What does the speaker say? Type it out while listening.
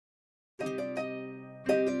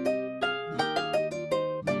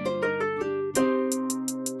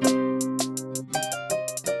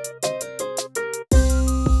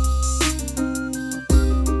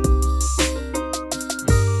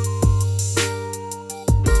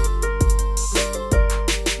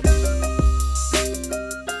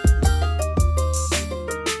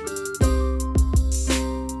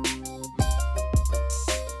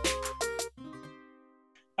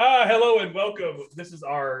This is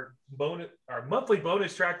our monthly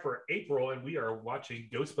bonus track for April, and we are watching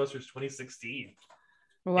Ghostbusters 2016.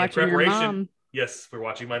 We're watching your mom. Yes, we're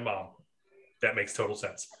watching my mom. That makes total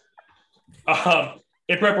sense.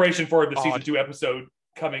 In preparation for the season 2 episode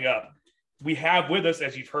coming up, we have with us,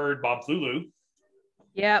 as you've heard, Bob Lulu.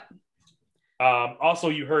 Yep. Also,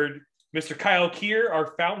 you heard Mr. Kyle Keir,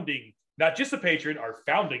 our founding, not just a patron, our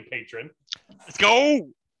founding patron. Let's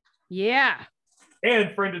go. Yeah.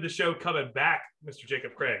 And friend of the show coming back, Mr.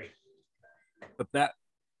 Jacob Craig. But that.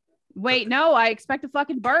 Wait, no, I expect a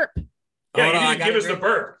fucking burp. Yeah, you didn't give us the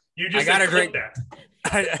burp. You just got to drink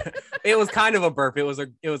that. It was kind of a burp. It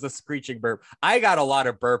was a screeching burp. I got a lot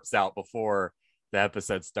of burps out before the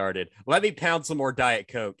episode started. Let me pound some more Diet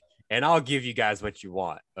Coke, and I'll give you guys what you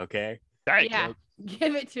want. Okay? Diet Coke.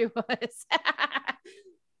 Give it to us.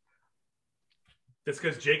 That's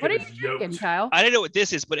because Jacob is yoked. Kyle? I don't know what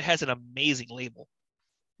this is, but it has an amazing label.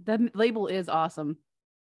 The label is awesome.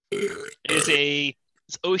 It's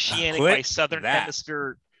Oceanic by Southern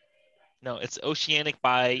Hemisphere. No, it's Oceanic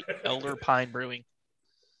by Elder Pine Brewing.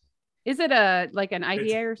 Is it like an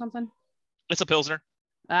IPA or something? It's a Pilsner.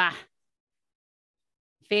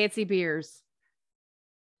 Fancy beers.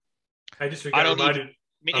 If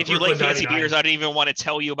you like fancy beers, I don't even want to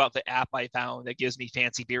tell you about the app I found that gives me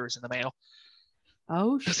fancy beers in the mail.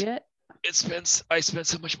 Oh shit! I spent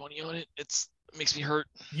so much money on it. It makes me hurt.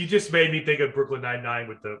 You just made me think of Brooklyn Nine-Nine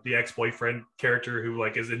with the ex-boyfriend character who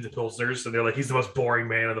is into pilsners, and they're like, he's the most boring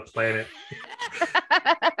man on the planet.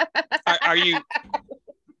 Are you?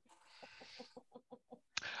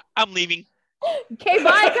 I'm leaving. Okay,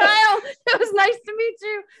 bye, Kyle. It was nice to meet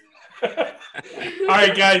you. All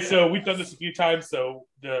right, guys. So we've done this a few times, so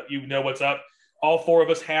you know what's up. All 4 of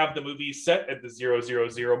us have the movie set at the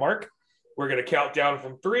 000 mark. We're going to count down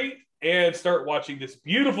from 3 and start watching this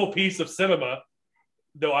beautiful piece of cinema,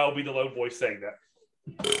 though I'll be the lone voice saying that.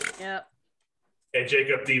 Yep. And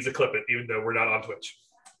Jacob needs to clip it, even though we're not on Twitch.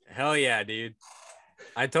 Hell yeah, dude.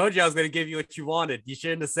 I told you I was going to give you what you wanted. You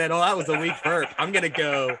shouldn't have said, oh, that was a weak burp. I'm going to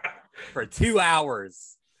go for 2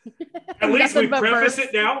 hours. At least we preface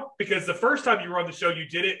it now, because the first time you were on the show, you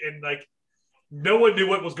did it, and no one knew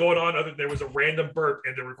what was going on other than there was a random burp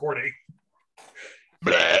in the recording.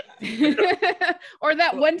 Or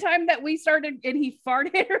that one time that we started and he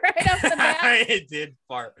farted right off the bat. It did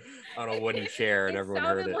fart on a wooden chair and everyone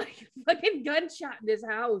heard it. Like a fucking gunshot in his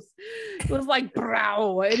house. It was like,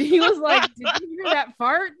 brow. And he was like, did you hear that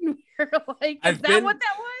fart? And we were like, is that what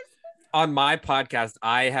that was? On my podcast,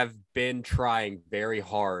 I have been trying very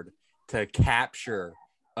hard to capture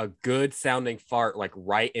a good sounding fart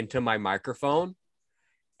right into my microphone.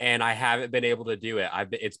 And I haven't been able to do it.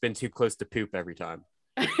 It's been too close to poop every time.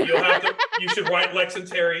 You should write Lex and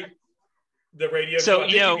Terry, the radio show.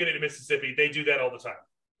 You get it in Mississippi. They do that all the time.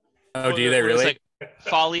 Oh, do they really? It's like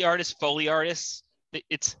Foley artists.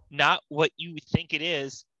 It's not what you think it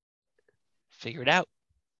is. Figure it out.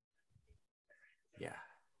 Yeah.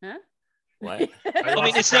 Huh? What? I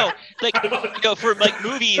mean, it's for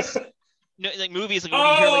movies. Movies when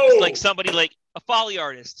you hear somebody like a Foley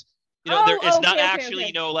artist. It's not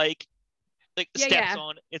actually steps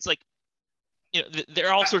on. It's like there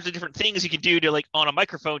are all sorts of different things you can do to on a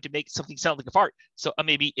microphone to make something sound like a fart. So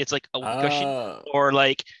maybe it's like a cushion or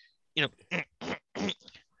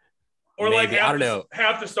or maybe, I don't know.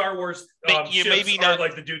 Half the Star Wars ships maybe are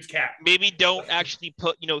like the dude's cat. Maybe don't actually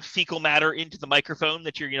put fecal matter into the microphone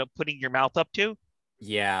that you're putting your mouth up to.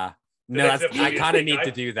 Yeah, no, I kind of need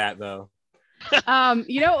to do that though.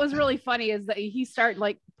 What was really funny is that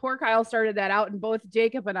poor Kyle started that out, and both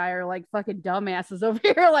Jacob and I are fucking dumbasses over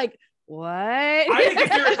here, what? I didn't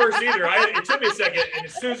get here at first either. It took me a second, and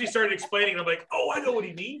as soon as he started explaining, I'm like, oh, I know what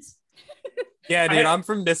he means. Yeah, dude, I'm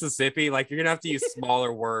from Mississippi. You're gonna have to use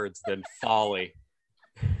smaller words than folly.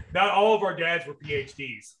 Not all of our dads were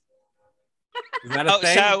PhDs. Is that a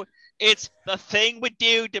thing? So it's the thing we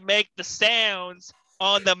do to make the sounds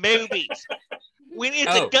on the movies. When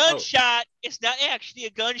it's a gunshot, it's not actually a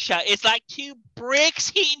gunshot. It's like 2 bricks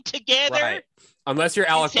hitting together. Right. Unless you're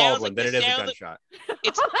Alec Baldwin, then it is a gunshot.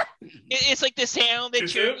 It's like the sound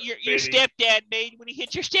that your stepdad made when he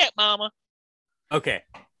hit your stepmama. Okay,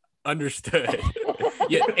 understood.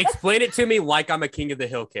 Yeah, explain it to me like I'm a King of the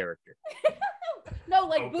Hill character. No,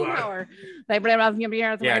 Boomhauer. My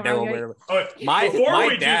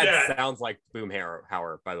dad sounds like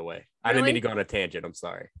Boomhauer, by the way. I didn't mean to go on a tangent. I'm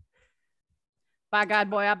sorry. By God,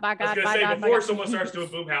 boy. By God. I was going to say, before someone starts doing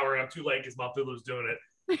Boomhauer, I'm too late because Mom Lulu's doing it.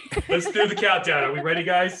 Let's do the countdown. Are we ready,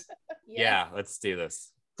 guys? Yeah, let's do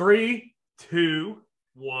this. 3, 2,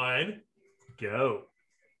 1, go.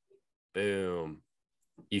 Boom.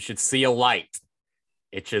 You should see a light.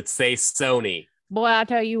 It should say Sony. Boy, I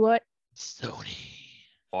tell you what. Sony.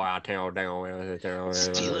 Boy, I tell down.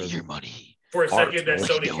 Stealing your money. For a second, that What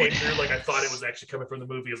Sony you came doing? through, like I thought it was actually coming from the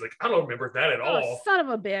movie. I was like, I don't remember that at all. Son of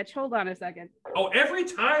a bitch. Hold on a second. Oh, every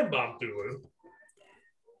time, Mom Thulu.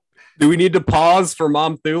 Do we need to pause for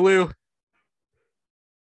Mom Thulu?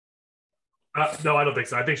 No, I don't think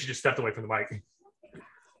so. I think she just stepped away from the mic.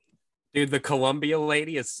 Dude, the Columbia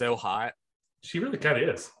lady is so hot. She really kind of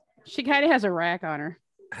is. She kind of has a rack on her.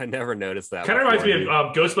 I never noticed that. Kind of reminds me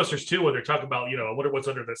of Ghostbusters 2 when they're talking about, I wonder what's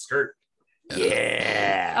under that skirt.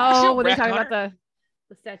 Yeah. Oh, when they're talking about the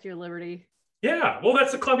Statue of Liberty. Yeah, well,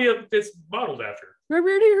 that's the Columbia it's modeled after. That's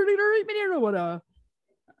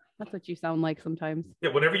what you sound like sometimes.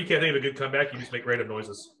 Yeah, whenever you can't think of a good comeback, you just make random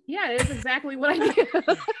noises. Yeah, it is exactly what I do.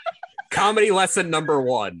 Comedy lesson number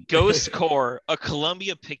 1. Ghost Core, a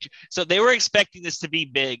Columbia picture. So they were expecting this to be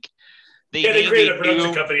big. They created a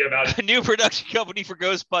production company about it. A new production company for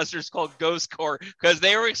Ghostbusters called Ghost Core because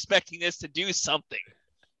they were expecting this to do something.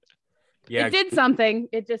 Yeah, it did something.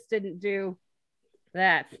 It just didn't do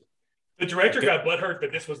that. The director got butthurt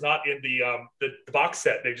that this was not in the box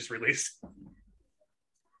set they just released.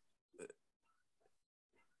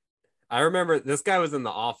 I remember this guy was in The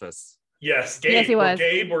Office. Yes, Gabe. Yes, he was.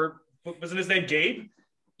 Or wasn't his name Gabe?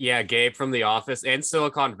 Yeah, Gabe from The Office and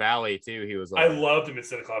Silicon Valley too. He was on. I loved him in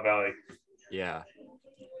Silicon Valley. Yeah.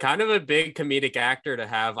 Kind of a big comedic actor to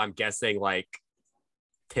have, I'm guessing, like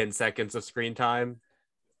 10 seconds of screen time.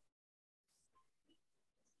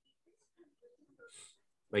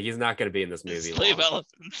 Like, he's not going to be in this movie. Slave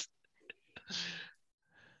elephants.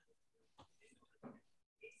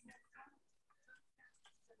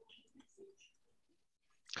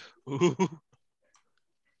 Ooh.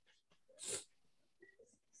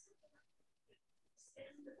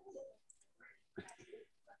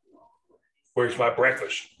 Where's my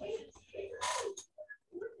breakfast?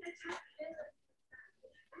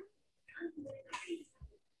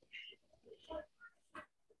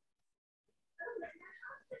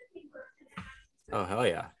 Oh, hell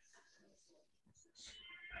yeah.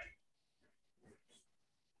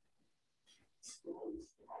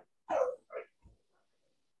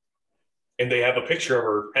 And they have a picture of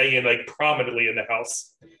her hanging like prominently in the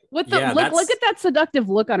house. With the look at that seductive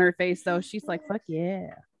look on her face, though. She's like, "Fuck yeah,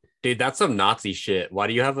 dude, that's some Nazi shit. Why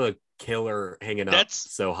do you have a killer hanging up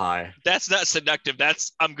so high? That's not seductive.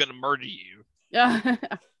 That's I'm gonna murder you. Yeah.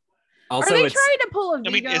 Also, are they trying to pull a Vigo?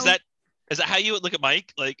 I mean, is that how you would look at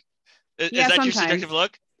Mike? Like, is Yeah, that sometimes. your seductive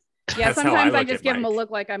look? Yeah, That's how sometimes I I look just at give him a Mike. look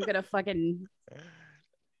like I'm gonna fucking.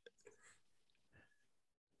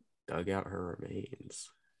 Dug out her remains.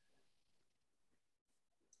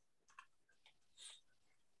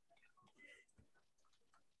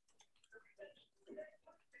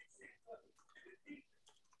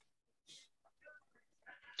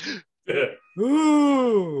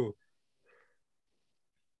 Ooh.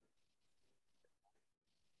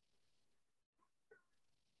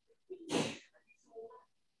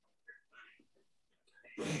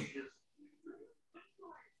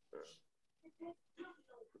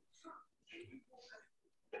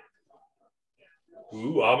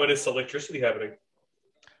 Ooh, ominous electricity happening.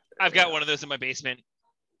 I've got one of those in my basement.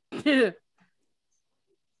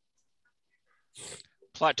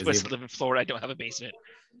 Plot twist: I live in Florida. I don't have a basement.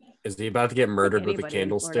 Is he about to get murdered with a Anybody in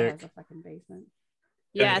Florida candlestick? has a fucking basement. In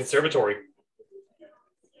the Yes, conservatory.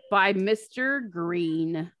 by Mr.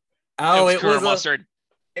 Green. Oh, it Colonel was Mustard.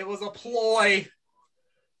 it was a ploy.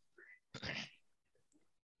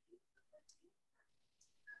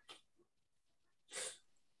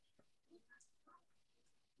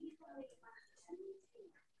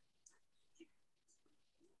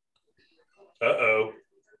 Uh-oh.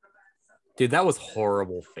 Dude, that was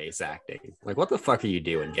horrible face acting. Like, what the fuck are you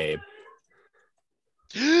doing, Gabe?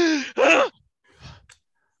 Who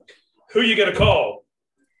you gonna call?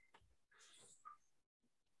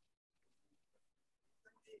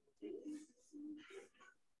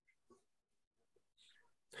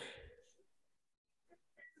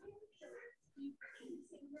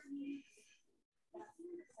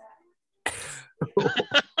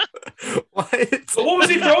 What? But what was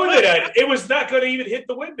he throwing it at? It was not going to even hit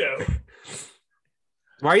the window.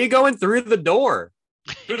 Why are you going through the door?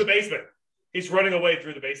 Through the basement. He's running away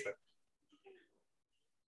through the basement.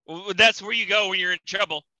 Well, that's where you go when you're in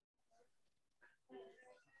trouble.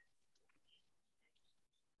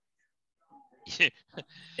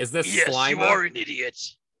 Is this Yes, Slimer? you are an idiot.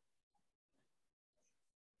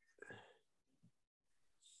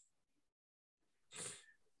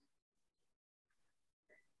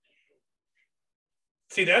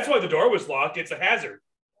 See, that's why the door was locked. It's a hazard.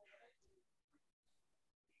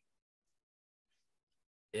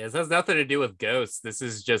 Yeah, this has nothing to do with ghosts. This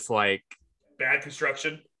is just like bad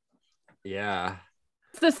construction. Yeah.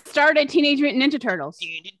 It's the start of Teenage Mutant Ninja Turtles.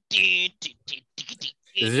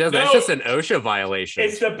 That's just an OSHA violation.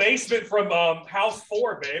 It's the basement from House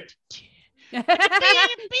 4, babe. That's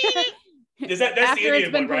after the it's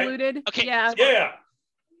Indian been one, polluted. Right? Okay. Yeah.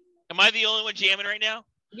 Am I the only one jamming right now?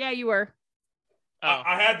 Yeah, you were. Oh.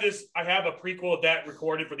 I have a prequel of that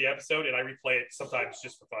recorded for the episode, and I replay it sometimes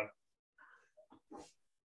just for fun.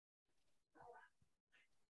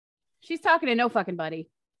 She's talking to no fucking buddy.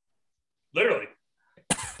 Literally.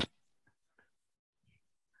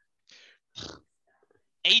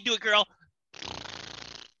 Hey, you do it, girl.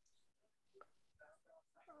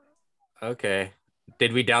 Okay.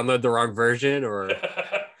 Did we download the wrong version or?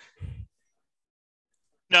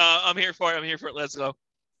 No, I'm here for it. Let's go.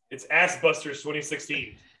 It's Assbusters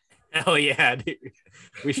 2016. Hell yeah, dude.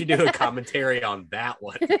 We should do a commentary on that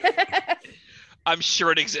one. I'm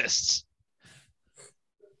sure it exists.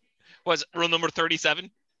 Was it rule number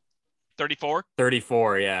 37? 34?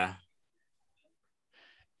 34, yeah.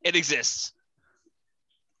 It exists.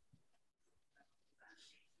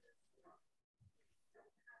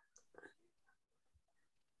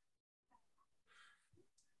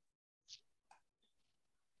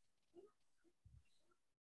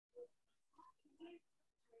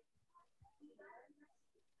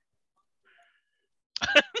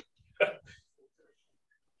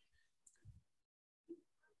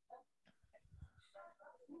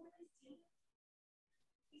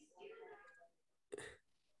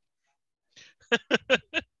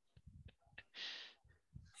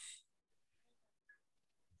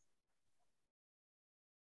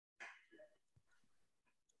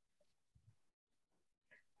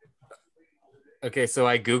 Okay, so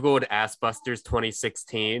I Googled Assbusters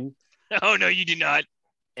 2016. Oh, no, you did not.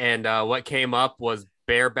 And what came up was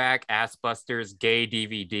bareback Assbusters gay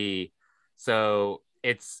DVD. So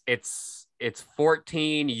it's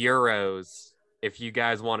 14 euros if you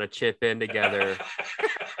guys want to chip in together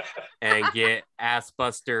and get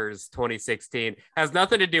Assbusters 2016. Has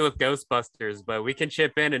nothing to do with Ghostbusters, but we can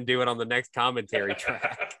chip in and do it on the next commentary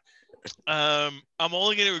track. I'm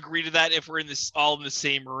only going to agree to that if we're all in the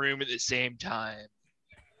same room at the same time.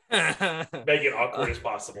 Make it awkward as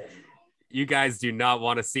possible. You guys do not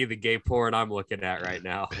want to see the gay porn I'm looking at right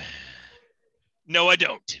now. No, I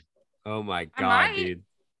don't. Oh my god, dude.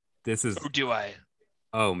 This is. Or do I?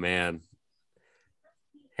 Oh man.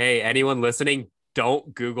 Hey, anyone listening?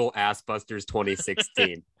 Don't Google Assbusters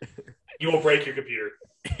 2016. You will break your computer.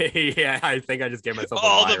 Yeah, I think I just gave myself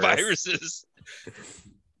all a virus. The viruses.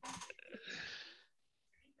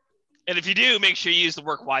 And if you do, make sure you use the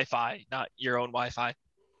work Wi-Fi, not your own Wi-Fi.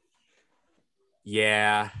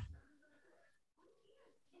 Yeah.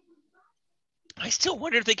 I still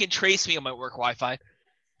wonder if they can trace me on my work Wi-Fi.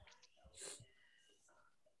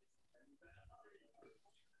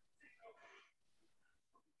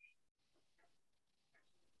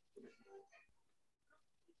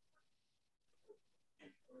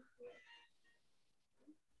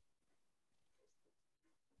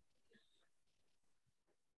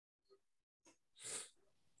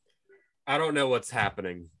 I don't know what's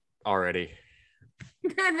happening already.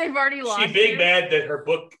 They've already lost. She's big mad that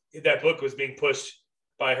that book was being pushed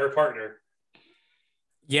by her partner.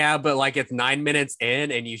 Yeah, but like it's 9 minutes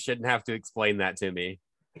in and you shouldn't have to explain that to me.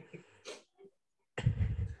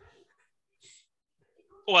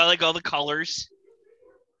 Oh, I like all the colors.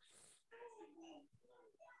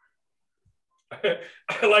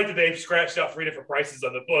 I like that they've scratched out 3 different prices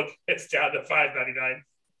on the book. It's down to $5.99.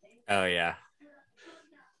 Oh yeah.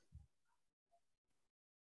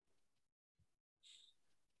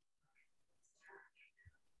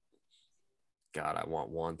 God, I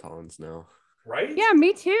want wontons now. Right? Yeah,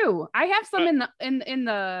 me too. I have some in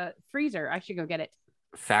the freezer. I should go get it.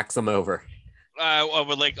 Fax them over. I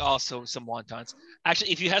would like also some wontons.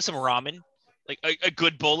 Actually, if you have some ramen, like a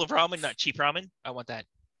good bowl of ramen, not cheap ramen, I want that.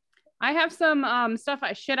 I have some stuff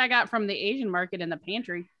I got from the Asian market in the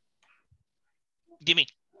pantry. Give me.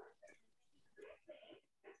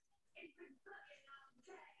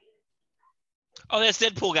 Oh, that's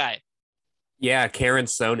Deadpool guy. Yeah, Karen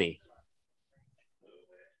Sony.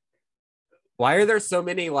 Why are there so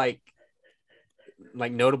many like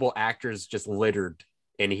notable actors just littered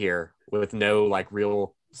in here with no like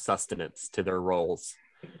real sustenance to their roles?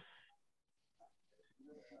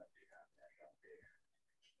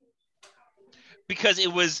 Because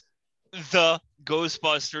it was the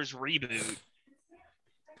Ghostbusters reboot.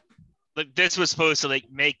 Like this was supposed to like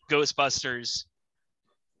make Ghostbusters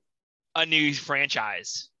a new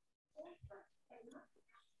franchise.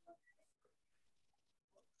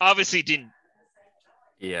 Obviously, it didn't.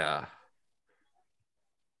 Yeah.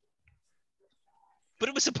 But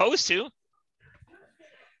it was supposed to.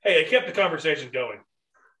 Hey, it kept the conversation going.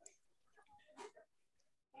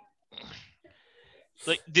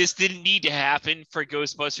 Like, this didn't need to happen for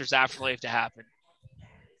Ghostbusters Afterlife to happen.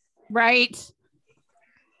 Right.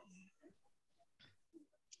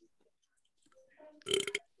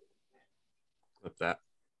 What's that?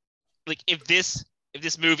 Like, if this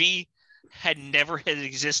movie had never had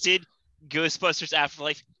existed, Ghostbusters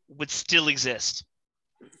Afterlife would still exist.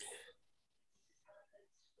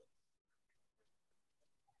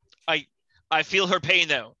 I feel her pain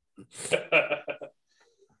though.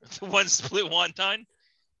 One split wonton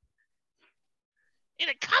in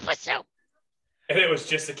a cup of soup. And it was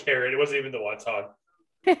just a carrot. It wasn't even the wonton.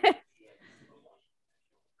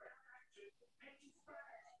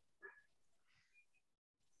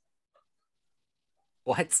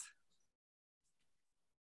 What?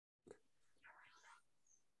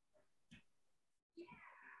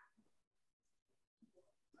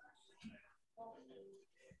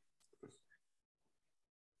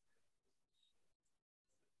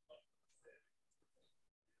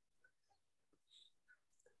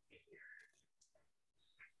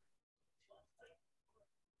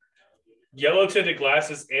 Yellow tinted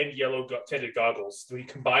glasses and yellow tinted goggles. Do we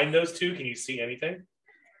combine those two? Can you see anything?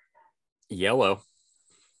 Yellow.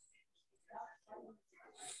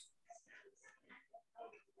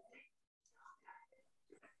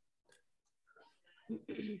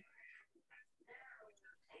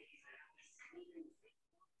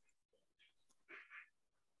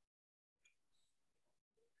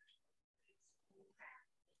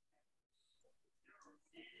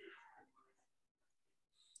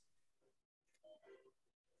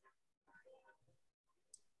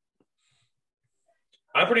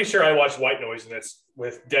 I'm pretty sure I watched White Noise, and that's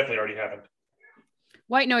with definitely already happened.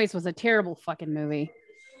 White Noise was a terrible fucking movie.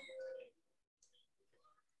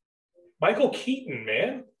 Michael Keaton,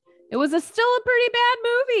 man. It was still a pretty bad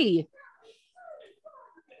movie.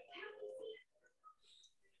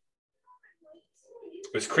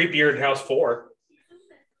 It was creepier than House 4.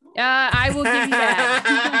 I will give you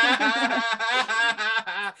that.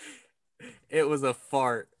 It was a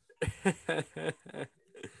fart.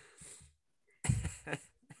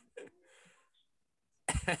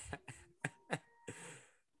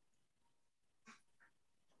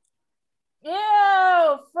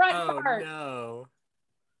 Ew, front part. No.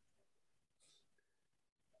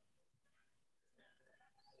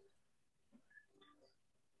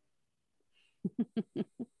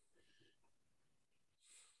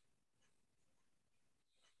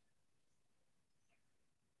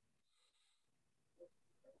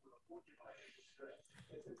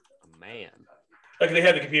 Man. Like they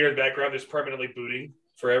had the computer in the background just permanently booting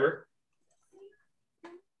forever.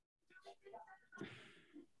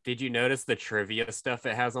 Did you notice the trivia stuff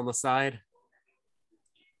it has on the side?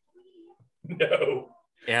 No.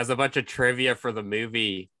 It has a bunch of trivia for the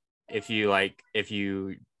movie if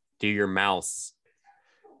you do your mouse.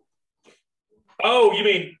 Oh, you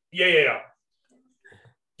mean yeah.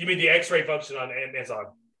 You mean the X-ray function on Amazon?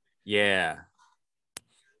 Yeah.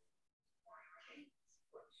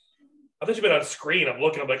 I thought you meant on screen. I'm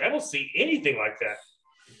looking. I'm like, I don't see anything like that.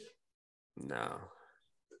 No.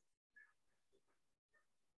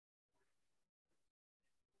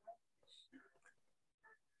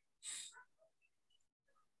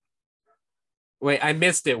 Wait, I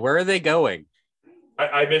missed it. Where are they going?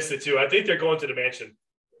 I missed it too. I think they're going to the mansion.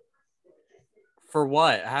 For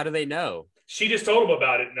what? How do they know? She just told them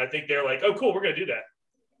about it, and I think they're like, "Oh, cool, we're gonna do that."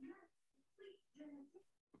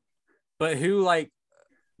 But who, like,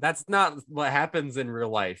 that's not what happens in real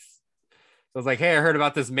life. So it's like, hey, I heard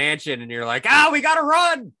about this mansion, and you're like, we gotta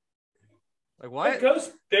run. Like, what?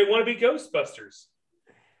 They want to be Ghostbusters.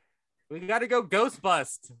 We gotta go ghost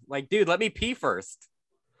bust. Like, dude, let me pee first.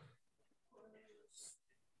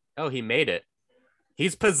 Oh, he made it.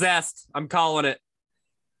 He's possessed. I'm calling it.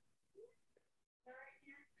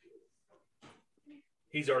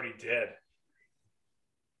 He's already dead.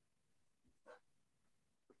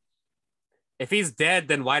 If he's dead,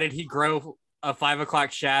 then why did he grow a 5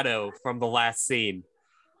 o'clock shadow from the last scene?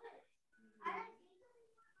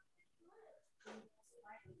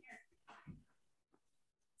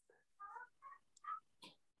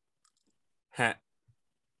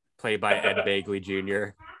 Played by Ed Begley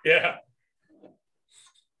Jr. Yeah.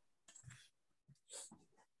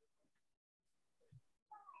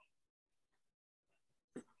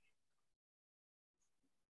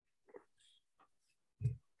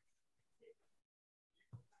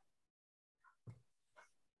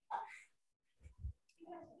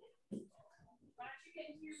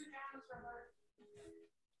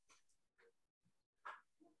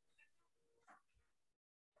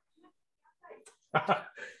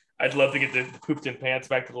 I'd love to get the pooped in pants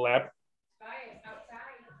back to the lab.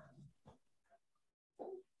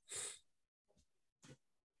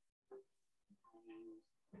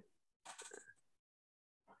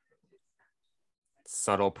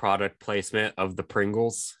 Subtle product placement of the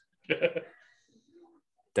Pringles.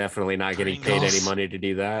 Definitely not getting paid any money to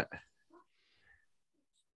do that.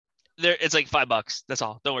 It's like $5. That's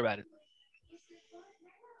all. Don't worry about it.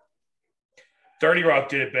 30 Rock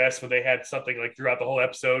did it best when they had something like throughout the whole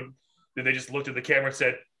episode. Then they just looked at the camera and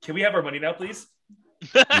said, "Can we have our money now, please?"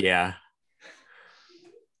 Yeah.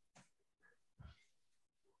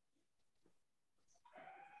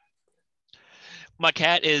 My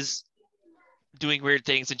cat is doing weird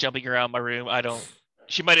things and jumping around my room.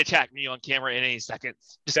 She might attack me on camera in any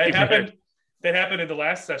seconds. That happened in the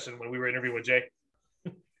last session when we were interviewing with Jay.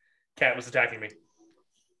 Cat was attacking me.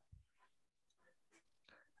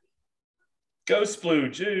 Ghost Blue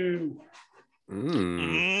Jew.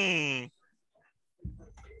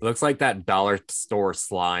 Looks like that dollar store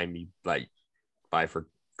slime you buy for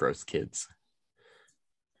gross kids.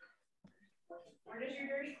 Where does your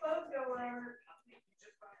dirty clothes go, whatever?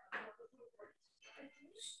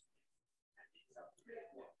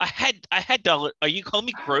 I had dollar. Are you calling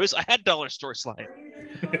me gross? I had dollar store slime.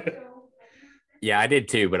 Yeah, I did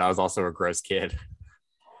too, but I was also a gross kid.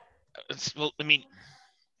 Well, I mean,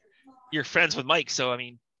 you're friends with Mike, so I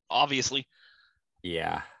mean, obviously.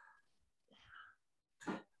 Yeah.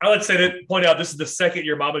 I would say to point out this is the second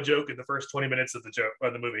your mama joke in the first 20 minutes of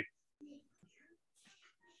the movie.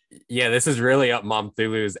 Yeah, this is really up Mom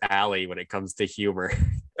Thulu's alley when it comes to humor.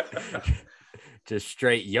 Just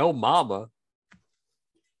straight, yo mama.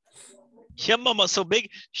 Your mama's so big,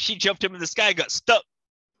 she jumped him in the sky and got stuck.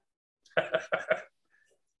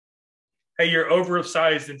 Hey, your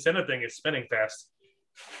oversized antenna thing is spinning fast.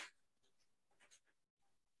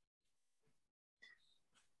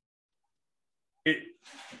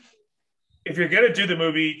 If you're going to do the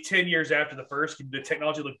movie 10 years after the first, can the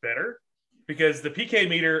technology look better? Because the PK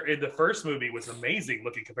meter in the first movie was amazing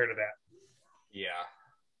looking compared to that. Yeah.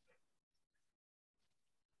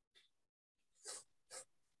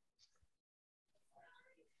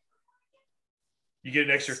 You get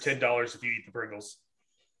an extra $10 if you eat the Pringles.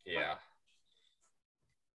 Yeah. Is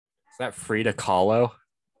that Frida Kahlo?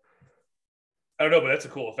 I don't know, but that's a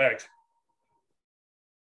cool effect.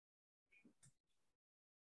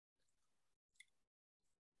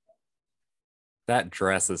 That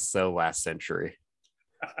dress is so last century.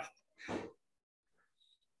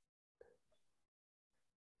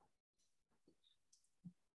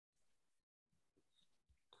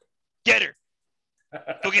 Get her.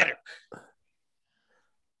 Go get her.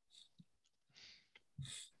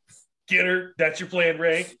 Get her. That's your plan,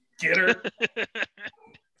 Ray. Get her.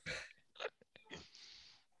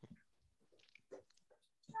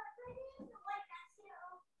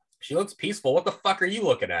 She looks peaceful. What the fuck are you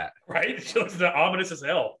looking at? Right? She looks ominous as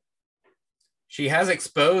hell. She has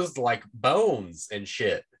exposed like bones and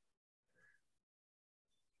shit.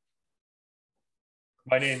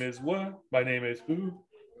 My name is what? My name is who?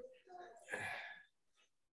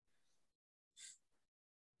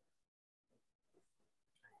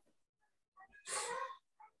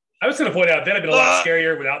 I was going to point out that'd have been a lot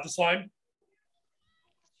scarier without the slime.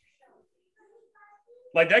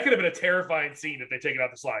 Like that could have been a terrifying scene if they taken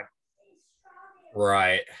out the slime.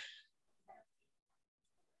 Right.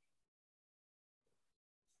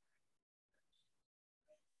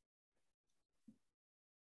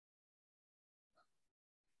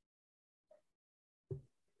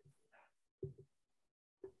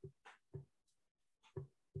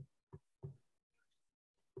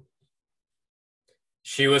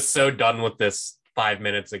 She was so done with this 5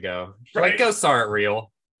 minutes ago. Right? Like, ghosts aren't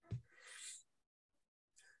real.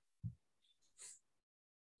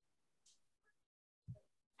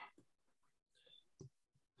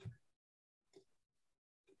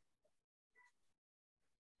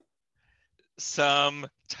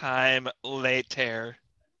 Sometime later.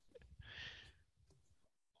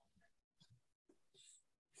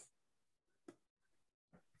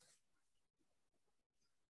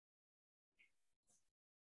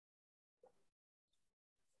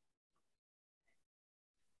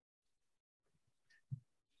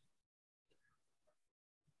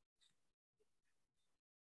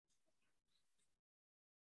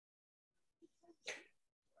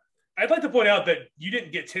 I'd like to point out that you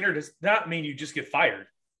didn't get tenure does not mean you just get fired.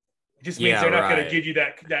 It just means they're not going to give you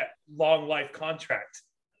that long life contract.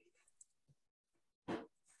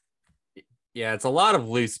 Yeah, it's a lot of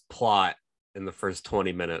loose plot in the first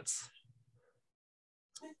 20 minutes.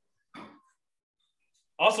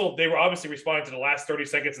 Also, they were obviously responding to the last 30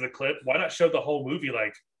 seconds of the clip. Why not show the whole movie?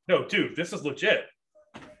 Like, no, dude, this is legit.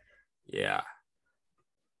 Yeah.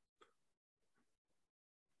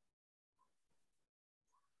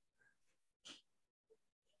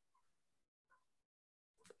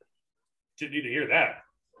 Didn't need to hear that.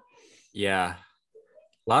 Yeah.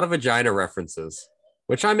 A lot of vagina references,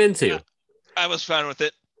 which I'm into. I was fine with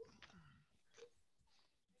it.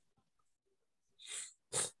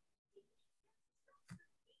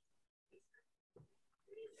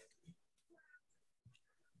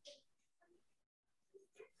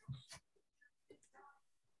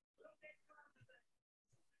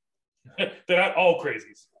 They're not all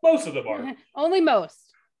crazies. Most of them are. Only most.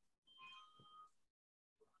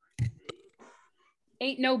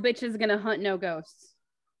 Ain't no bitches gonna hunt no ghosts.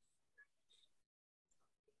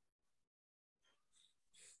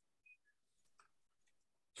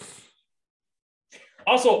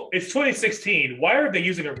 Also, it's 2016. Why are they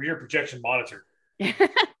using a rear projection monitor?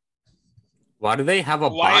 Why do they have a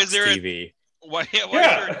box TV? Why is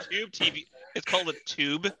there a tube TV? It's called a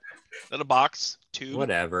tube, not a box. Tube.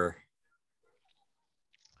 Whatever.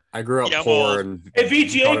 I grew up poor and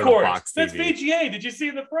VGA cords. That's VGA. Did you see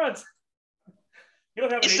in the front? You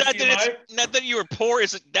don't have an HDMI? Not that you were poor.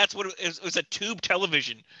 That's what it was, a tube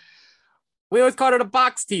television. We always called it a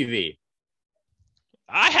box TV.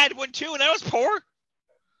 I had one too, and I was poor.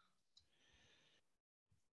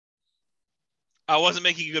 I wasn't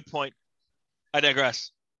making a good point. I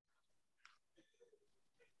digress.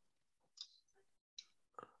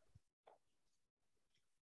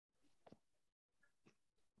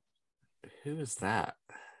 Who is that?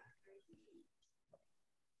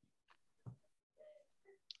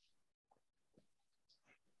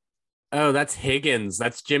 Oh, that's Higgins.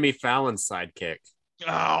 That's Jimmy Fallon's sidekick.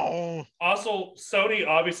 Oh. Also, Sony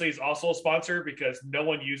obviously is also a sponsor because no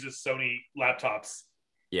one uses Sony laptops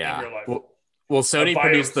in real life. Well, Sony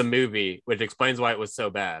produced the movie, which explains why it was so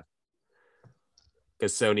bad.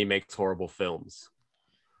 Because Sony makes horrible films.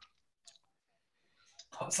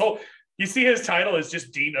 So you see his title is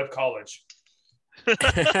just Dean of College.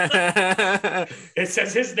 It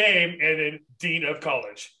says his name and then Dean of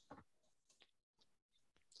College.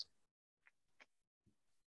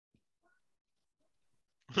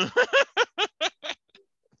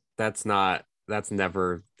 That's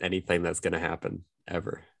never anything that's going to happen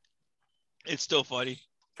ever. It's still funny.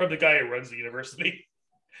 From the guy who runs the university.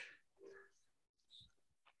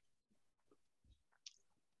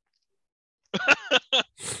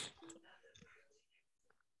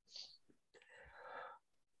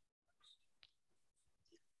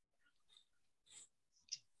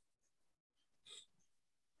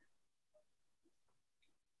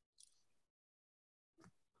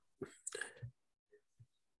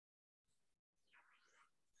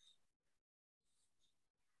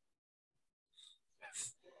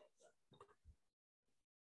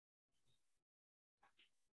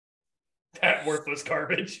 That worthless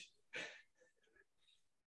garbage.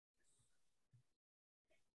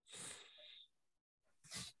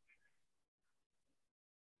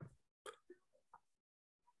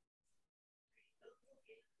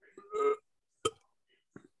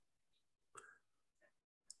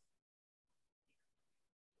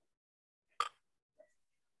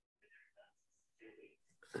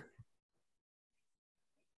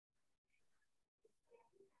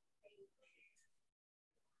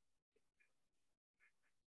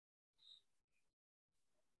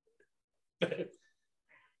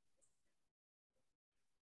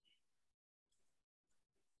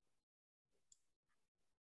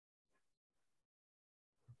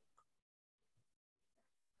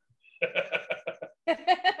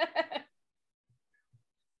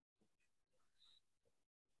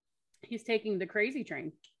 He's taking the crazy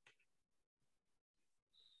train.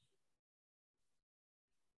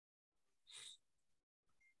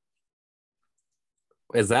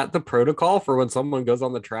 Is that the protocol for when someone goes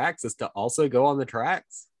on the tracks, is to also go on the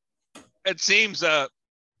tracks? It seems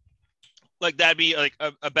like that'd be like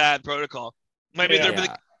a bad protocol. Maybe there'd be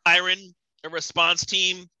like siren, a response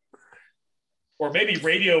team. Or maybe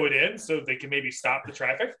radio it in so they can maybe stop the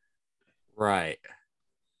traffic. Right.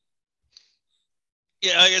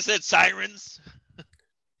 Yeah, like I said, sirens.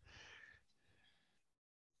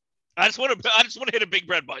 I just want to hit a big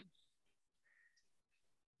red button.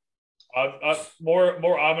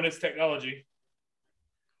 More ominous technology.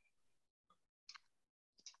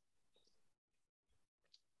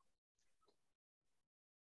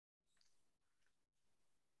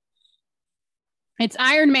 It's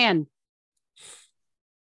Iron Man.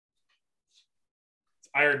 It's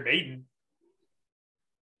Iron Maiden.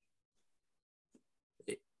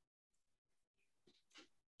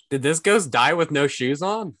 Did this ghost die with no shoes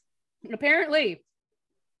on? Apparently.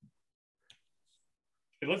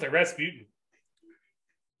 It looks like Rasputin.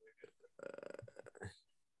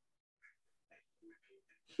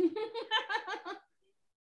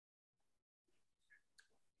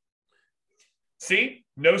 See?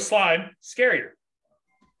 No slime. Scarier.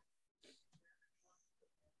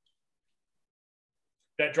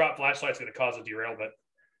 That drop flashlight's going to cause a derailment.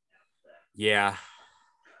 Yeah.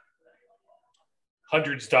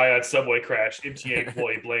 Hundreds die on subway crash. MTA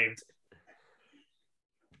employee blamed.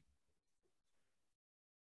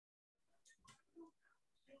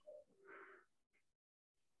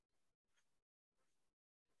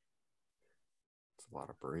 It's a lot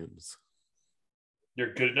of brooms.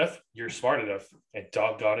 You're good enough. You're smart enough. And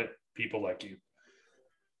doggone it, people like you.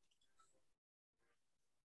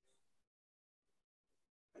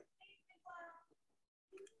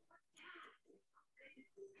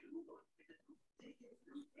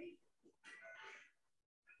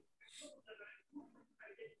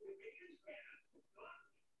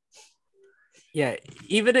 Yeah,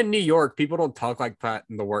 even in New York, people don't talk like that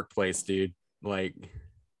in the workplace, dude. Like,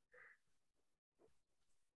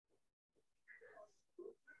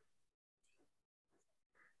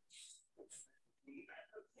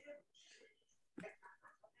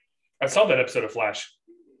 I saw that episode of Flash.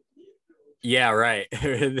 yeah, right.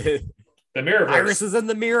 The Mirrorverse. Iris is in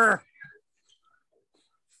the mirror.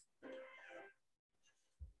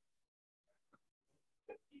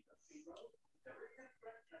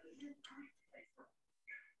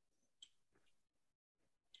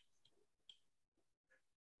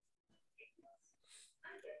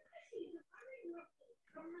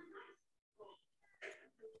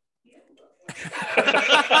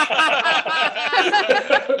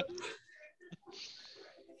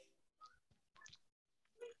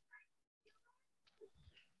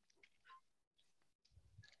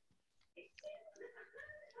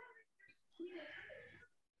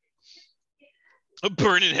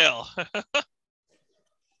 Burn in hell.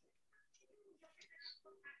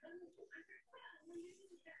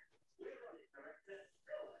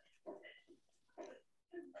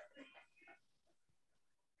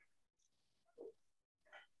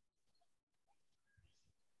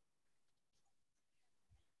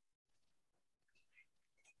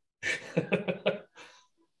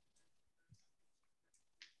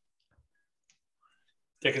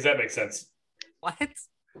 Yeah, because that makes sense. What?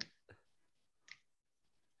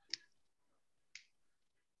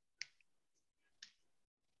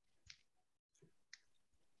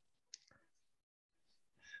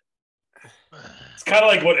 It's kind of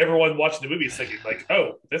like what everyone watching the movie is thinking. Like,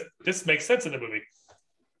 oh, this makes sense in the movie.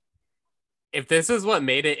 If this is what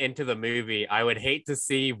made it into the movie, I would hate to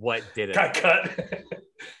see what didn't. Got cut.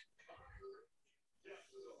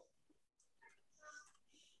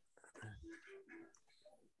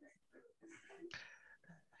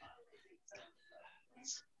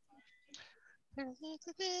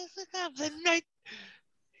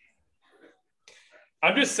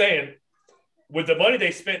 I'm just saying, with the money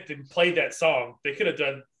they spent to play that song, they could have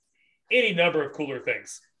done any number of cooler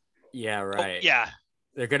things. Yeah, right. Oh, yeah.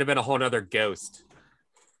 There could have been a whole nother ghost.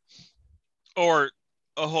 Or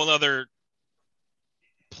a whole other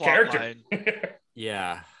plot Character. line.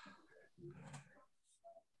 Yeah.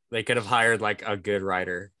 They could have hired like a good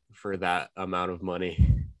writer for that amount of money.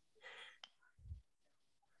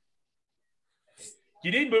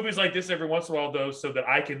 You need movies like this every once in a while, though, so that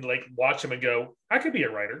I can like watch them and go, I could be a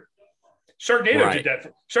writer. Sharknado Right. did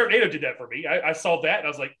that. Sharknado did that for me. I saw that and I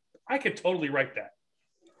was like, I could totally write that.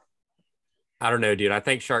 I don't know, dude. I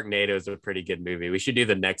think Sharknado is a pretty good movie. We should do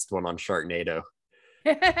the next one on Sharknado.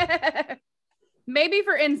 Maybe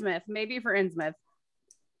for Innsmouth. Maybe for Innsmouth.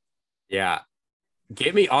 Yeah.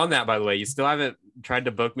 Get me on that, by the way. You still haven't tried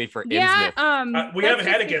to book me for Yeah. Innsmouth. We haven't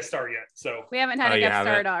had a guest star yet, so We haven't had Oh, a you guest star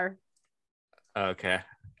haven't? at our. Okay.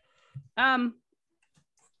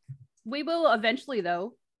 We will eventually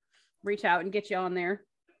though reach out and get you on there.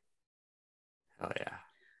 Oh yeah.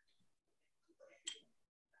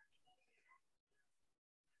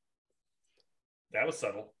 that was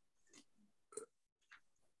subtle.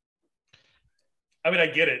 I mean, I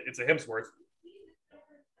get it. It's a Hemsworth.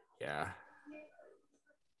 Yeah.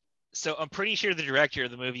 So I'm pretty sure the director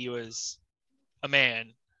of the movie was a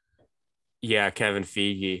man. Yeah, Kevin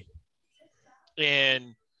Feige.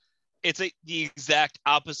 And it's the exact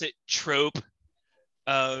opposite trope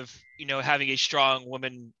of, having a strong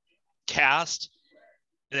woman cast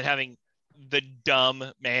and then having the dumb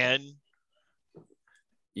man.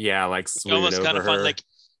 Yeah, like swoon Almost over kind of her. fun,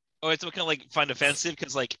 it's kind of like find offensive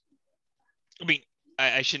because, I mean,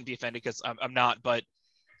 I shouldn't be offended because I'm not, but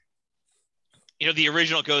the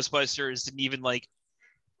original Ghostbusters didn't even like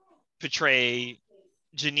portray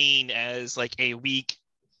Janine as like a weak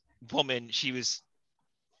woman. She was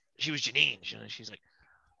Janine. She's like,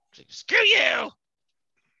 screw you.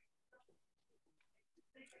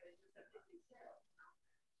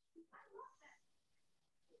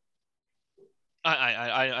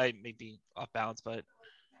 I may be off balance, but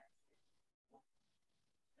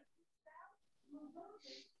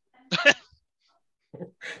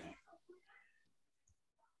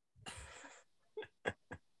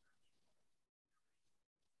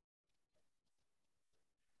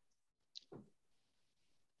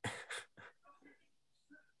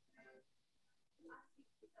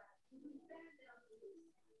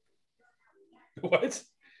What?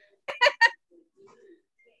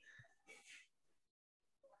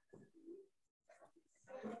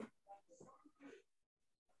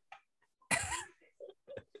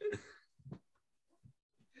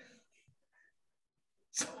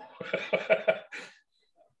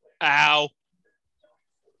 ow.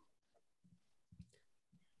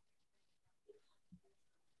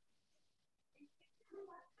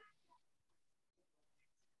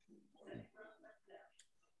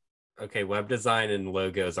 Okay, web design and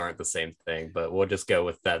logos aren't the same thing, but we'll just go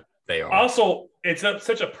with that they are. Also, it's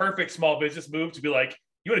such a perfect small business move to be like,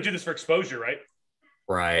 you want to do this for exposure, right?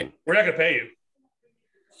 Right. We're not going to pay you.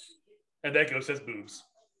 And that goes says boobs.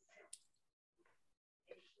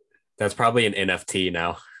 That's probably an NFT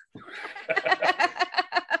now.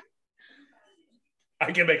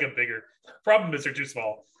 I can make them bigger. Problem is they're too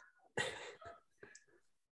small.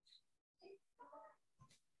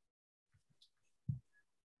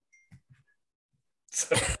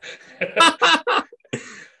 So,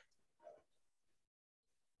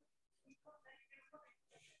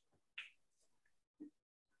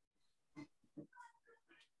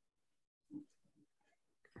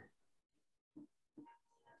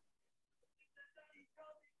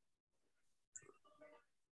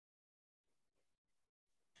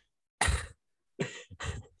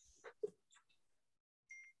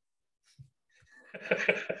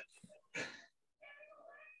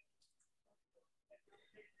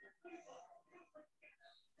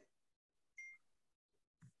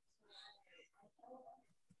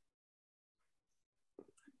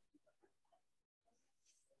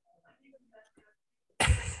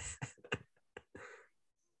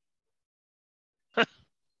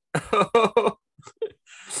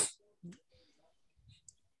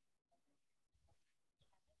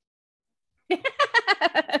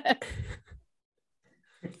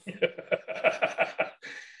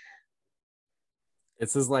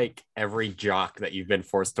 This is like every jock that you've been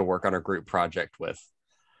forced to work on a group project with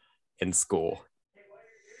in school.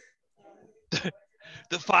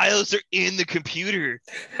 The files are in the computer.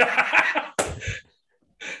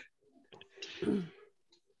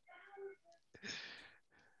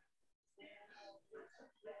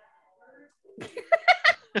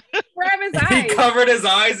 Grab his eyes. He covered his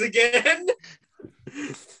eyes again.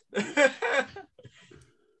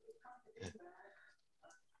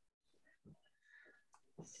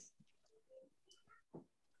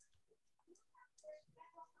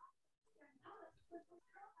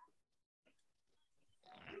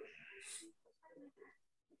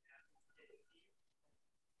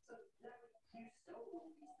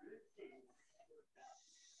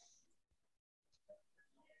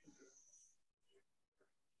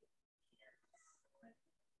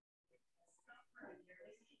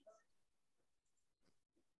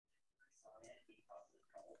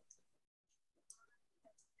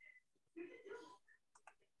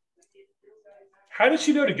 How did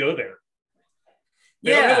she know to go there?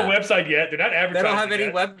 They don't have a website yet. They're not advertising. They don't have any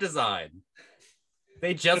yet. web design.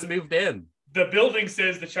 They just moved in. The building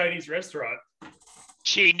says the Chinese restaurant.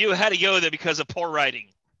 She knew how to go there because of poor writing.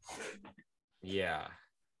 Yeah.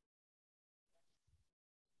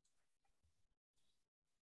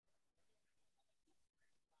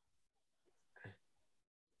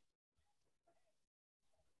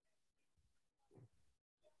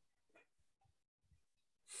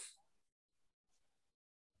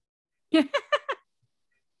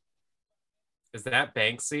 Is that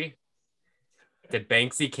Banksy? Did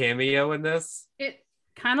Banksy cameo in this? It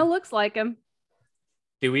kind of looks like him.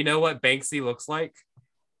 Do we know what Banksy looks like?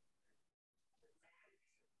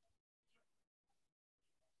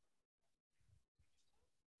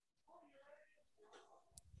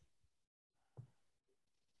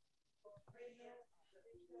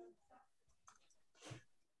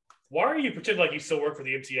 Why are you pretending like you still work for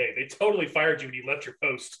the MTA? They totally fired you when you left your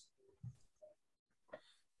post.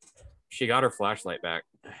 She got her flashlight back.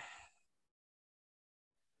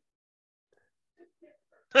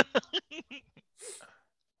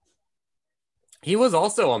 He was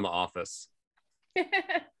also on The Office.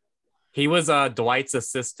 He was Dwight's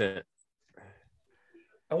assistant.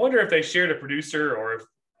 I wonder if they shared a producer or if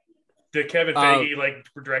did Kevin Feige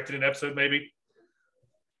directed an episode maybe.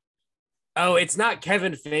 Oh, it's not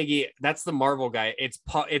Kevin Feige. That's the Marvel guy. It's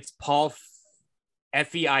Paul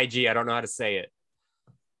Feig. I don't know how to say it.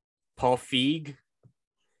 Paul Feig.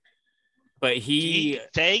 But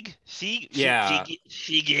Feig? Yeah.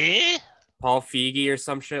 Feig? Paul Feig or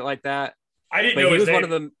some shit like that. I didn't know he his was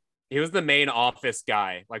name. He was the main Office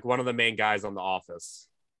guy, like one of the main guys on The Office.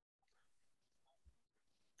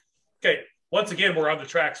 Okay, once again, we're on the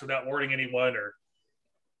tracks without warning anyone or.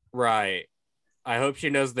 Right. I hope she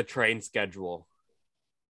knows the train schedule.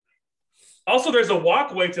 Also, there's a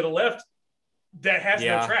walkway to the left that has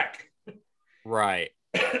no track. Right.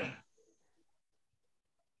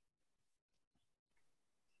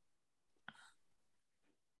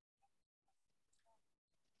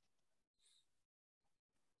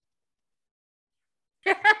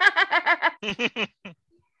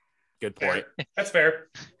 Good point. That's fair.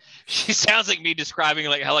 She sounds like me describing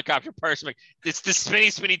like a helicopter person. Like, it's the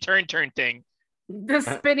spinny turn thing. The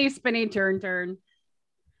spinny turn.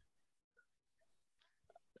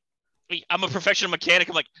 I'm a professional mechanic.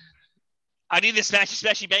 I'm like, I need this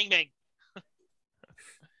smashy bang.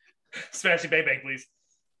 Smashy bang, please.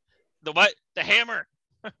 The what? The hammer.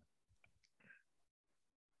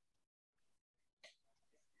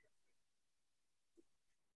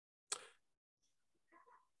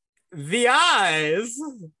 The eyes.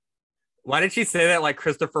 Why did she say that like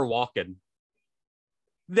Christopher Walken?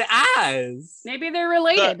 The eyes. Maybe they're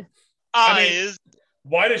related. Eyes.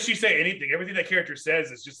 Why does she say anything? Everything that character says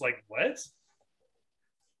is just like, what?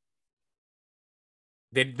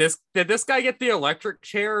 Did this guy get the electric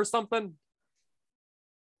chair or something?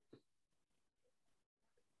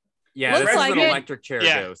 Yeah, Looks this like is an it. electric chair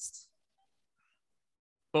ghost.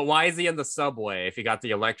 But why is he in the subway if he got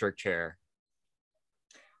the electric chair?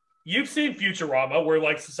 You've seen Futurama where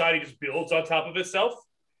like society just builds on top of itself.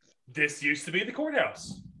 This used to be the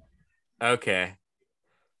courthouse. Okay.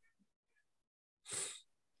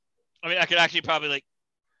 I mean, I could actually probably like,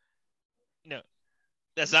 no,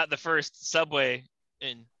 that's not the first subway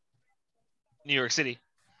in New York City.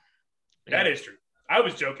 That is true. I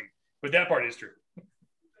was joking, but that part is true.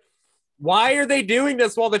 Why are they doing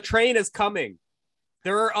this while the train is coming?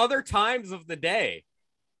 There are other times of the day.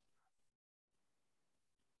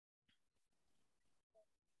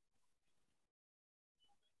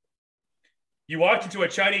 You walked into a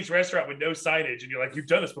Chinese restaurant with no signage and you're like, you've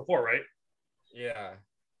done this before, right? Yeah.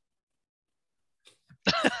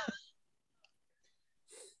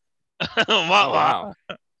 Wow.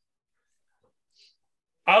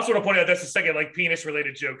 I also want to point out that's the second like penis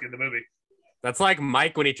related joke in the movie. That's like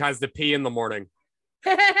Mike when he tries to pee in the morning.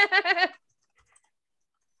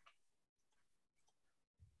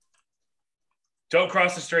 Don't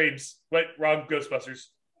cross the streams. Wait, wrong Ghostbusters.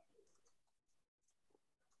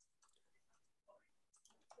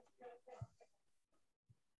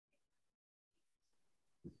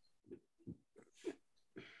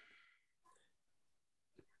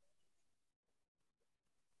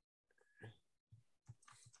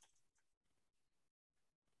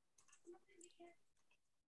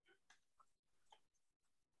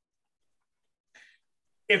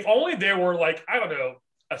 If only there were like, I don't know,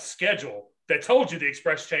 a schedule that told you the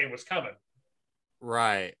express train was coming.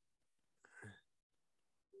 Right.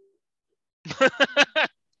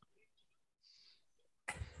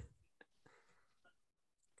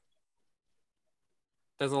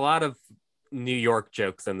 There's a lot of New York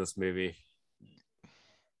jokes in this movie.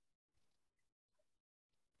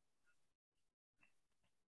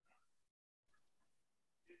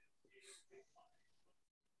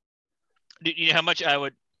 Do you know how much I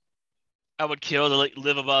would kill to like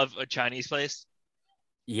live above a Chinese place?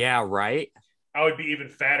 Yeah, right. I would be even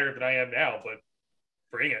fatter than I am now, but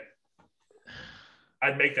bring it.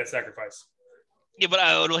 I'd make that sacrifice. Yeah, but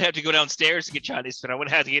I would only have to go downstairs to get Chinese food. I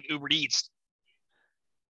wouldn't have to get Uber Eats.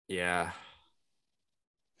 Yeah.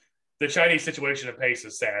 The Chinese situation at Pace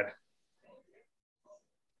is sad.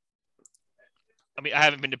 I mean, I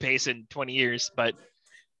haven't been to Pace in 20 years, but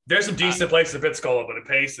there's some decent places in Pensacola, but at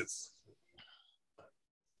Pace, it's.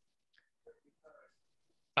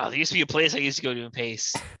 Oh, there used to be a place I used to go to in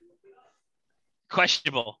Pace.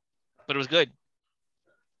 Questionable, but it was good.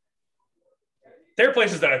 There are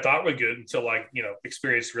places that I thought were good until, like, you know,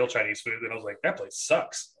 experienced real Chinese food. And I was like, that place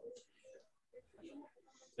sucks.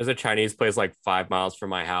 There's a Chinese place like 5 miles from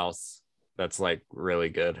my house that's like really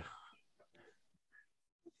good.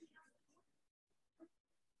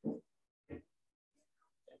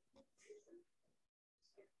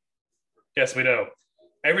 Yes, we know.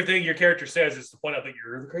 Everything your character says is to point out that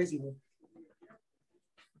you're the crazy one.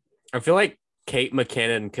 I feel like Kate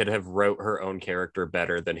McKinnon could have wrote her own character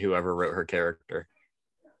better than whoever wrote her character.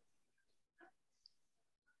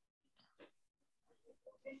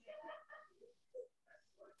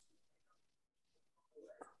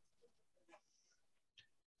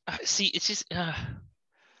 See, it's just. I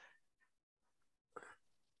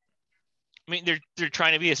mean, they're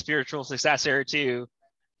trying to be a spiritual successor to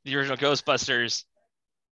the original Ghostbusters.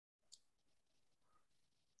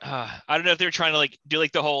 I don't know if they're trying to like do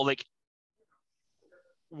like the whole like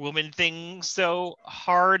woman thing so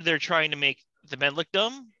hard. They're trying to make the men look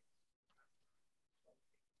dumb.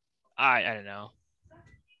 I don't know.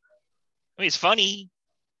 I mean, it's funny,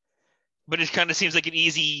 but it kind of seems like an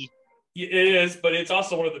easy. It is, but it's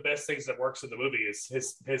also one of the best things that works in the movie is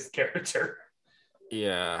his character.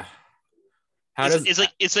 Yeah.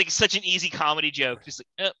 It's like such an easy comedy joke. Just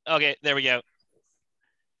like, oh, okay, there we go.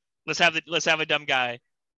 Let's have a dumb guy.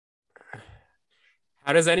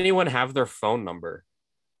 How does anyone have their phone number?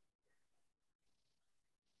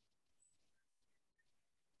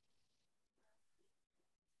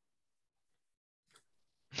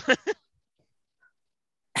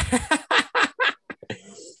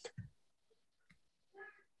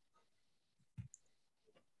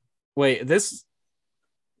 Wait,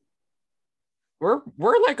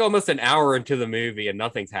 we're like almost an hour into the movie and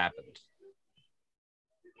nothing's happened.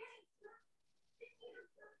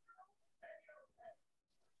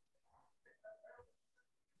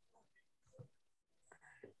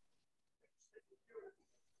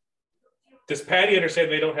 Does Patty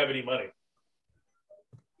understand they don't have any money?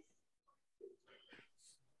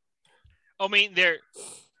 I mean,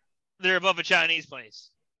 they're above a Chinese place.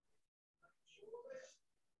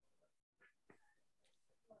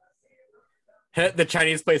 The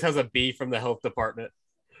Chinese place has a B from the health department.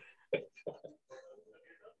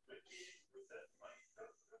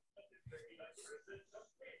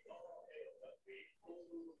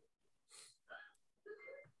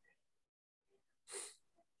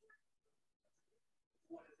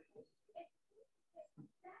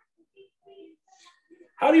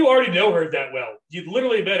 How do you already know her that well? You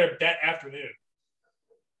literally met her that afternoon.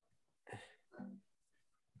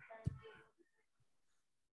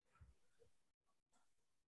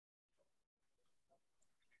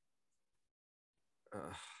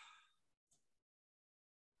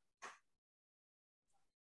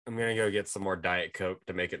 I'm gonna go get some more Diet Coke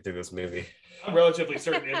to make it through this movie. I'm relatively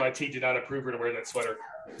certain MIT did not approve her to wear that sweater.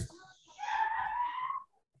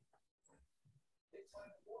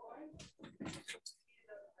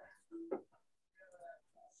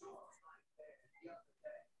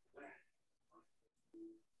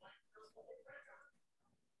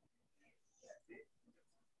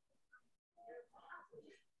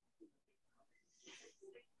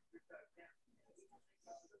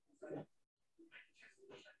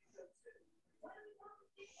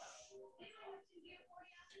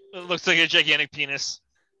 It looks like a gigantic penis.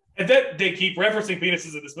 And then they keep referencing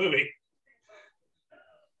penises in this movie.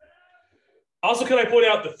 Also, can I point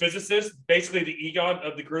out the physicist, basically the Egon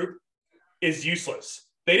of the group, is useless.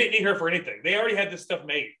 They didn't need her for anything. They already had this stuff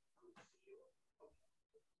made.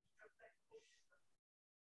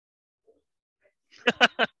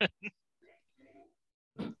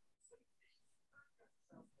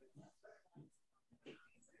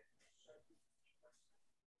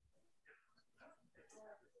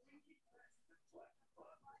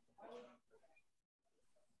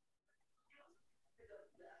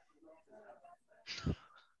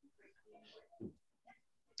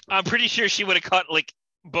 I'm pretty sure she would have cut like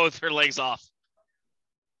both her legs off.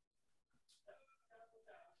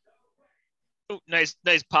 Ooh, nice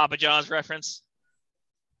Papa John's reference.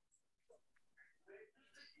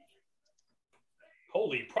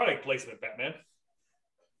 Holy product placement, Batman.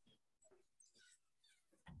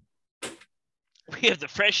 We have the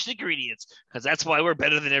freshest ingredients because that's why we're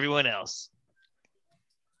better than everyone else.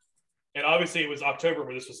 And obviously it was October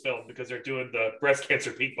when this was filmed because they're doing the breast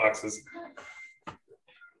cancer peak boxes.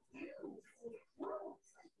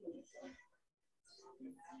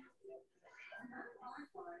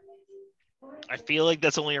 I feel like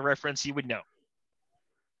that's only a reference you would know.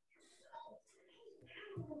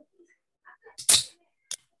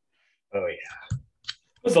 Oh, yeah.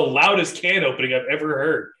 It was the loudest can opening I've ever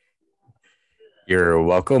heard. You're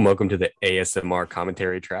welcome. Welcome to the ASMR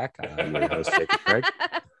commentary track. I'm your host, Jacob Craig.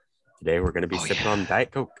 Today we're going to be sipping on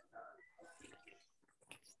Diet Coke.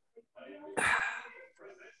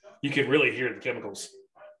 You can really hear the chemicals.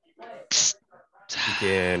 You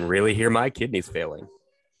can really hear my kidneys failing.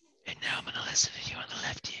 And now I'm going to listen to you on the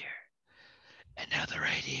left ear. And now the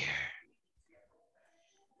right ear.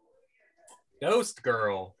 Ghost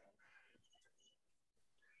Girl.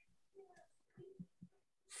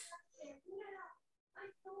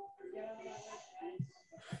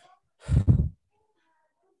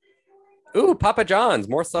 Ooh, Papa John's,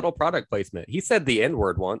 more subtle product placement. He said the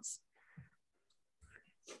N-word once.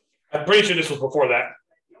 I'm pretty sure this was before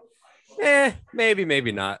that. Maybe,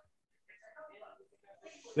 maybe not.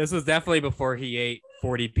 This was definitely before he ate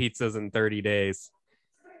 40 pizzas in 30 days.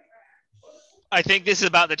 I think this is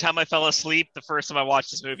about the time I fell asleep the first time I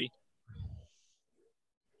watched this movie.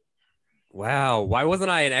 Wow, why wasn't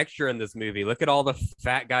I an extra in this movie? Look at all the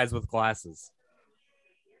fat guys with glasses.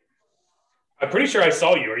 I'm pretty sure I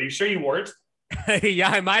saw you. Are you sure you weren't? Yeah,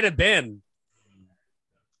 I might have been.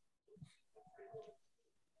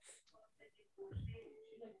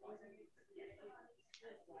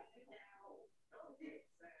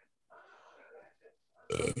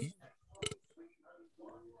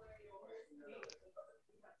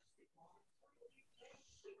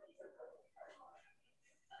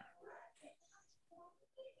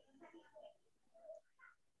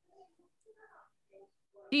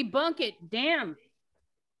 Debunk it. Damn.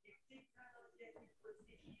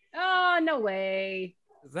 Oh, no way.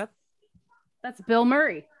 Is that? That's Bill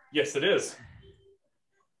Murray. Yes, it is.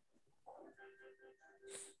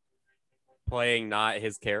 Playing not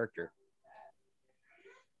his character.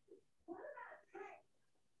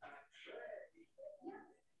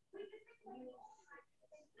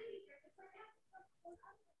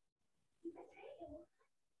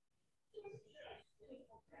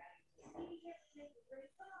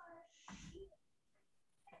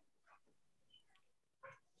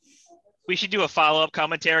 We should do a follow-up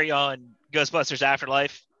commentary on Ghostbusters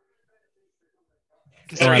Afterlife.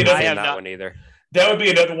 I I have that one either. That would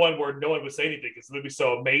be another one where no one would say anything because the movie's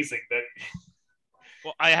so amazing that.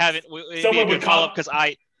 Well, I haven't. It'd Someone be a would good follow-up because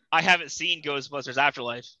I haven't seen Ghostbusters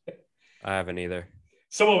Afterlife. I haven't either.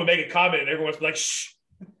 Someone would make a comment and everyone's like, "Shh."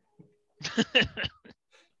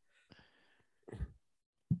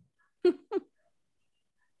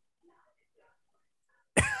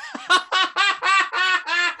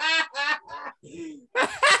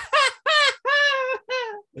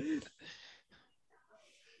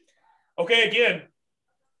 Okay, again,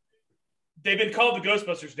 they've been called the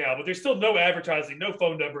Ghostbusters now, but there's still no advertising, no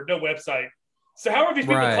phone number, no website. So how are these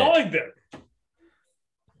people calling them?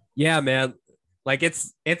 Yeah, man. Like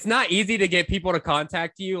it's not easy to get people to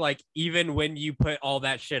contact you, like even when you put all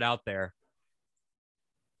that shit out there.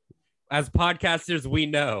 As podcasters, we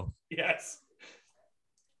know. Yes.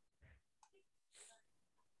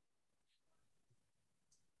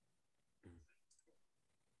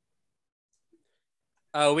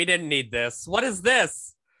 Oh, we didn't need this. What is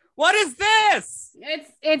this? What is this?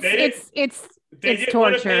 It's didn't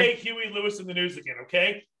want to pay Huey Lewis in the news again,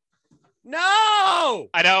 okay? No!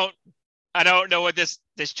 I don't know what this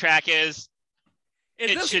track is.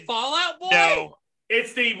 Is this Fallout Boy? No.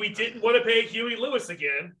 It's the we didn't want to pay Huey Lewis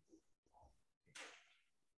again.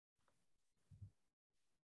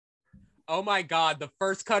 Oh my god, the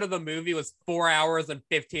first cut of the movie was 4 hours and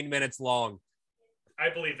 15 minutes long. I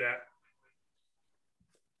believe that.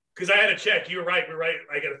 Because I had to check. You were right. We're right.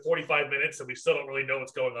 I got 45 minutes, and we still don't really know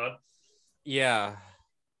what's going on. Yeah.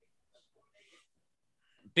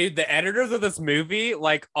 Dude, the editors of this movie,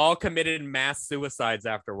 like, all committed mass suicides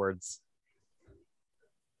afterwards.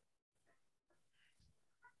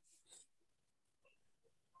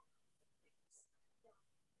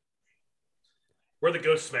 We're the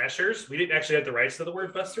Ghost Smashers. We didn't actually have the rights to the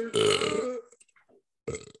word buster.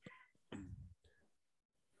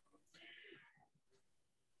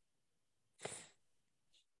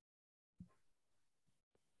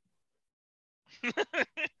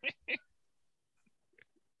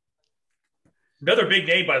 Another big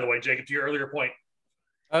name, by the way, Jacob, to your earlier point.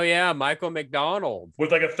 Oh, yeah, Michael McDonald.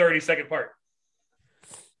 With like a 30-second part.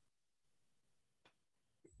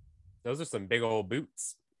 Those are some big old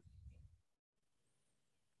boots.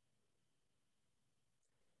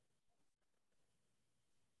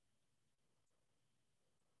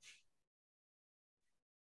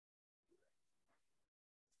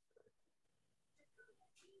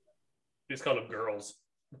 We just call them girls.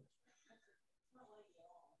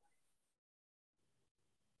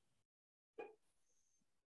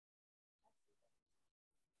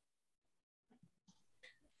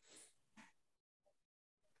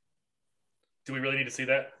 Do we really need to see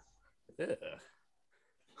that? Ugh.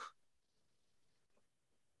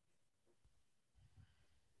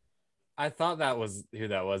 I thought that was who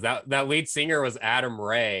that was. That lead singer was Adam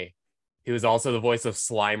Ray, who was also the voice of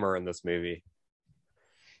Slimer in this movie.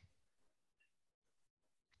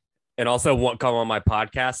 And also won't come on my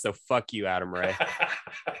podcast, so fuck you, Adam Ray.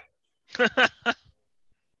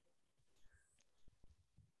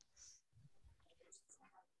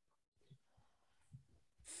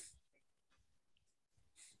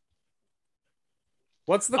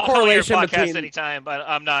 What's the I'll come on your correlation podcast between? anytime, but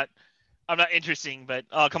I'm not interesting, but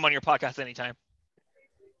I'll come on your podcast anytime.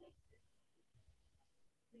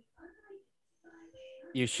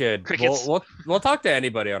 You should. Crickets. We'll talk to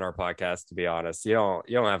anybody on our podcast. To be honest, you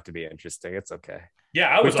don't have to be interesting. It's okay. Yeah,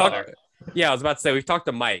 I was on there. Yeah, I was about to say we've talked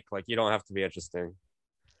to Mike. Like you don't have to be interesting.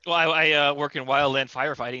 Well, I work in wildland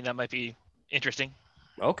firefighting. That might be interesting.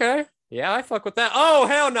 Okay. Yeah, I fuck with that. Oh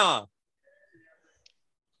hell no.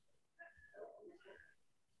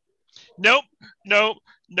 Nope.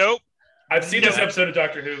 I've seen this episode of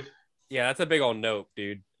Doctor Who. Yeah, that's a big old nope,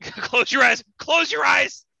 dude. Close your eyes. Close your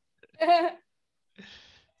eyes.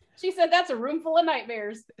 She said that's a room full of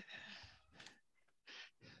nightmares.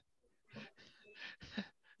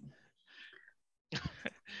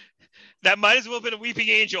 That might as well have been a weeping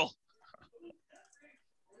angel.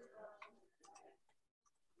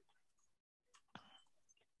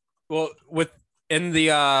 Well, with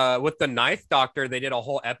the Ninth Doctor, they did a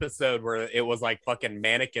whole episode where it was like fucking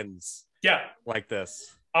mannequins. Yeah, like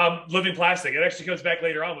this. Living Plastic. It actually comes back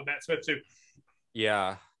later on with Matt Smith too.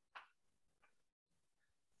 Yeah.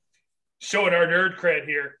 Showing our nerd cred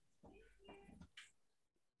here.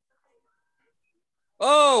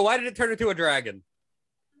 Oh, why did it turn into a dragon?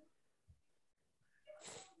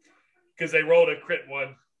 Because they rolled a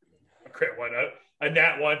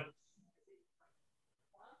nat one.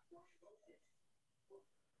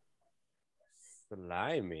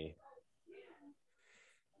 Slimy.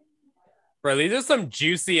 Bro, these are some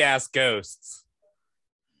juicy ass ghosts.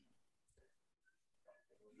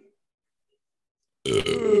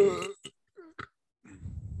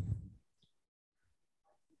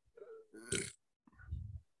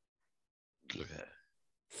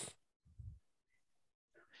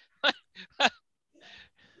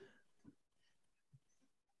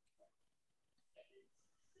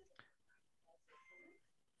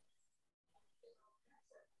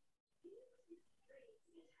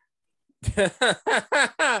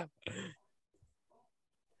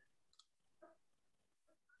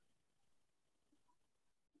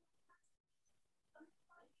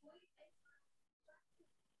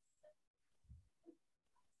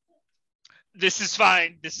 This is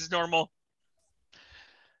fine. This is normal.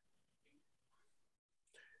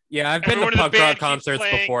 Yeah, I've been to punk rock concerts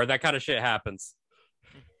before. That kind of shit happens.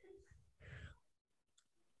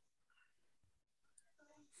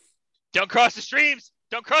 Don't cross the streams.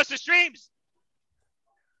 Don't cross the streams.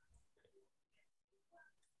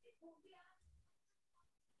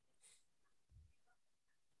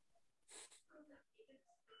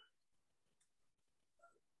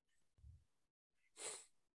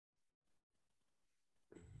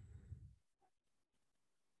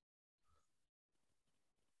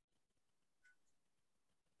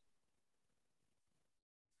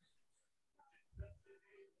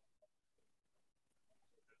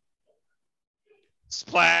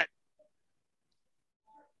 Splat.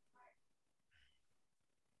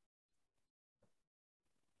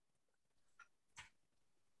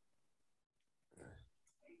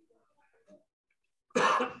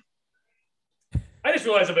 I just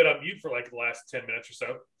realized I've been on mute for like the last 10 minutes or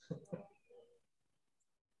so.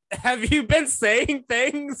 Have you been saying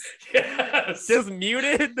things? Yes. Just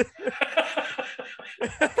muted?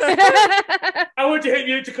 I went to hit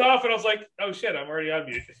mute to cough and I was like, oh shit, I'm already on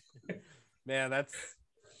mute. Man,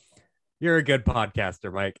 you're a good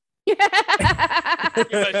podcaster, Mike. I'm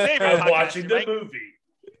watching the movie.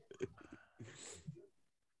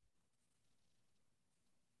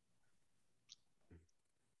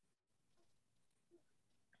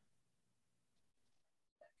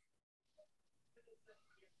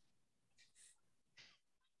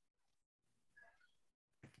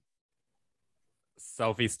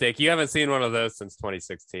 Selfie stick. You haven't seen one of those since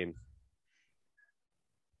 2016.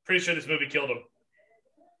 Pretty sure this movie killed him.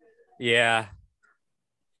 Yeah.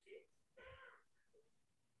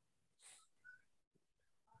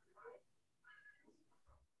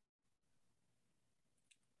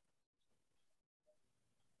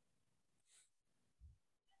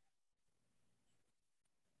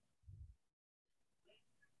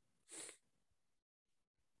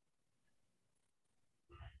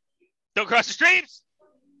 Don't cross the streams.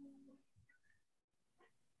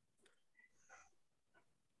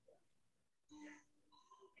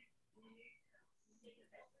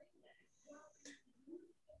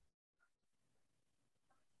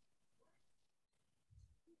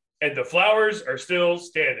 And the flowers are still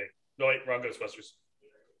standing. No, wait, wrong Ghostbusters.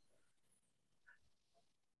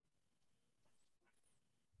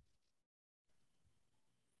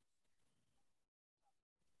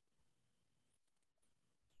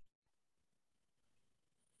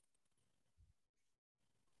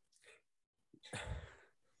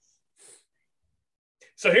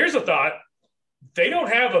 So here's a thought. They don't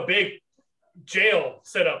have a big jail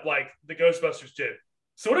set up like the Ghostbusters did.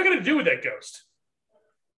 So what are they going to do with that ghost?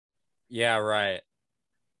 Yeah, right.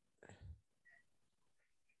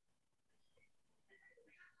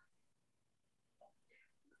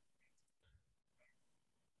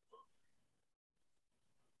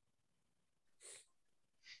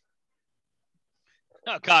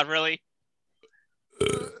 Oh God, really?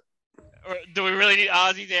 Or do we really need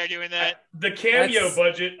Ozzy there doing that? The cameo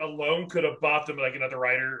budget alone could have bought them like another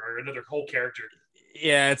writer or another whole character.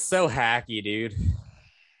 Yeah, it's so hacky, dude.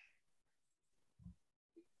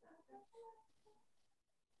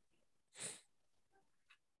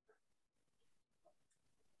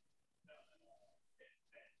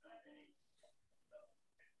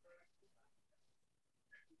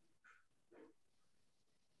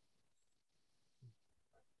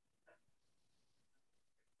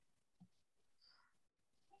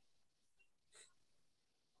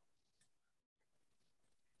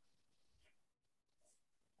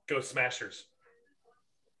 Ghost Smashers.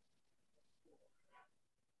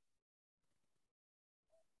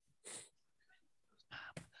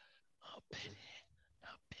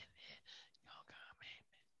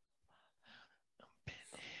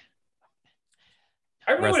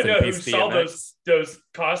 I really want to know who saw those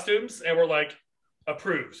costumes and were like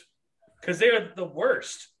approved because they are the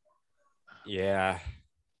worst. Yeah.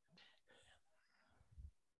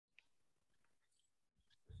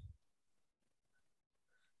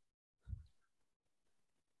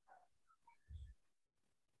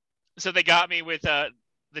 So they got me with the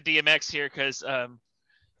DMX here because I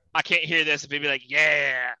can't hear this and they'd be like,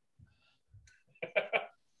 yeah.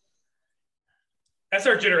 That's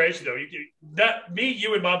our generation, though.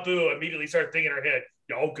 You, and Mabu immediately start thinking in our head,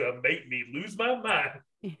 y'all gonna make me lose my mind.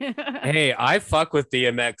 Hey, I fuck with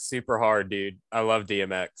DMX super hard, dude. I love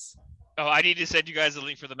DMX. Oh, I need to send you guys a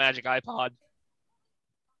link for the Magic iPod.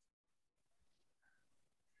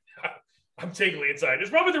 I'm tingling inside. It's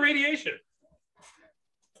probably the radiation.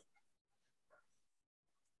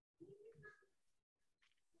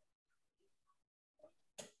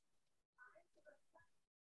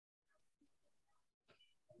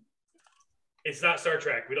 It's not Star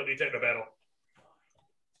Trek. We don't need techno battle.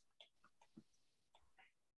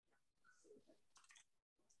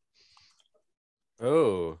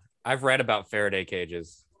 Oh, I've read about Faraday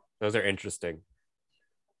cages. Those are interesting.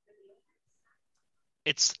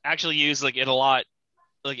 It's actually used like in a lot,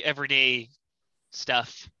 like everyday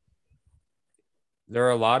stuff. There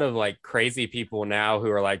are a lot of like crazy people now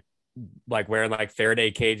who are like wearing like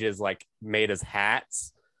Faraday cages, like made as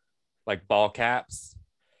hats, like ball caps,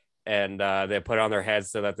 and they put it on their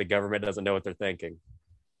heads so that the government doesn't know what they're thinking.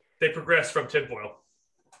 They progress from tinfoil.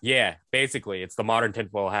 Yeah, basically, it's the modern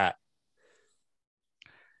tinfoil hat.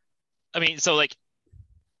 I mean, so like,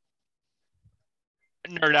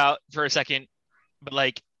 nerd out for a second, but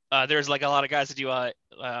like, there's like a lot of guys that do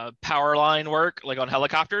power line work, like on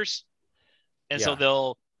helicopters, and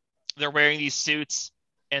so they're wearing these suits,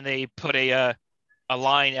 and they put a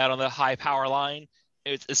line out on the high power line.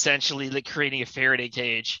 It's essentially like creating a Faraday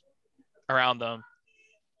cage around them.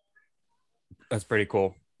 That's pretty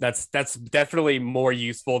cool. That's definitely more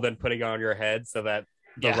useful than putting it on your head so that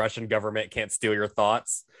the Russian government can't steal your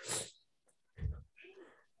thoughts.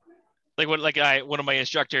 Like one of my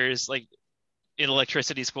instructors, like in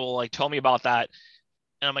electricity school, like told me about that,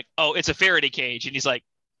 and I'm like, oh, it's a Faraday cage, and he's like,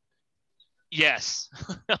 yes.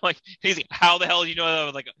 He's like, how the hell do you know that? I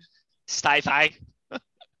was like, sci-fi.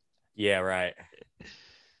 Yeah, right.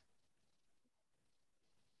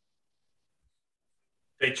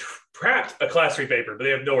 They trapped a class 3 paper, but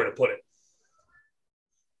they have nowhere to put it.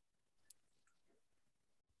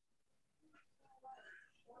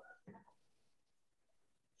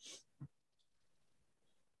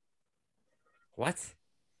 What?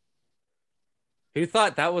 Who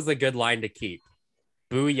thought that was a good line to keep?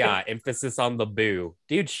 Booyah, emphasis on the boo.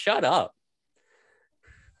 Dude, shut up.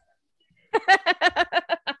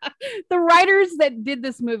 The writers that did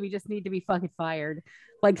this movie just need to be fucking fired.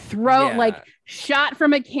 Like shot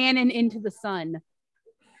from a cannon into the sun.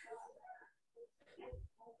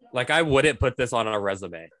 Like I wouldn't put this on a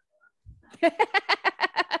resume.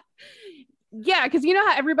 Yeah, because you know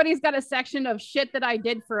how everybody's got a section of shit that I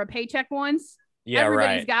did for a paycheck once? Yeah,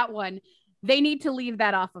 everybody's got one. They need to leave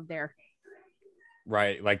that off of there.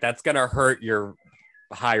 Right. Like that's gonna hurt your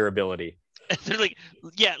hireability. They're like,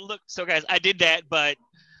 yeah, look, so guys, I did that, but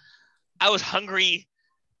I was hungry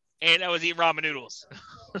and I was eating ramen noodles.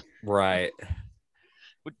 Right.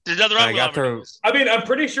 There's nothing wrong with ramen noodles. I mean, I'm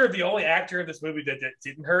pretty sure the only actor in this movie that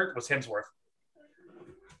didn't hurt was Hemsworth.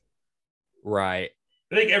 Right.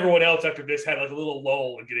 I think everyone else after this had like a little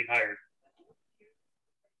lull in getting hired.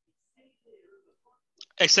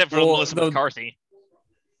 Except for Melissa McCarthy.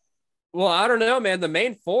 Well, I don't know, man. The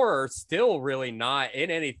main four are still really not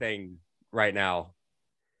in anything right now.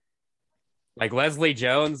 Like Leslie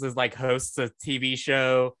Jones is like hosts a TV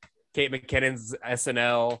show. Kate McKinnon's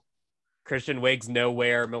SNL. Kristen Wiig's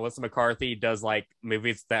nowhere. Melissa McCarthy does like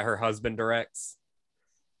movies that her husband directs.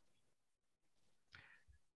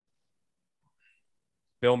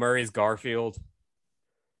 Bill Murray's Garfield.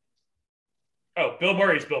 Oh, Bill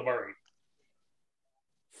Murray's Bill Murray.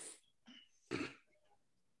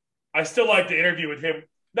 I still like the interview with him.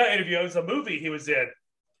 Not interview, it was a movie he was in,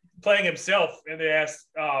 playing himself, and they asked,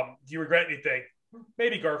 do you regret anything?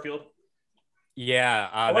 Maybe Garfield. Yeah,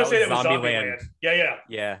 I want to say that was Zombieland. Yeah.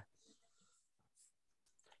 Yeah.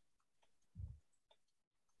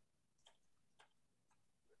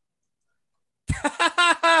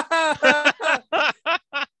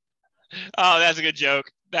 Oh, that's a good joke.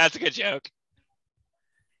 That's a good joke.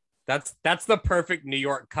 That's the perfect New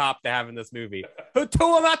York cop to have in this movie. Who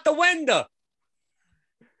threw him out the window?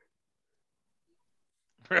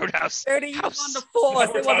 Roadhouse. On the floor.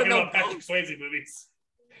 We're talking about Patrick Swayze movies.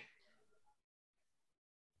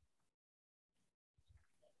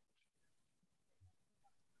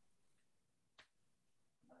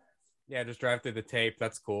 Yeah, just drive through the tape.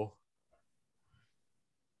 That's cool.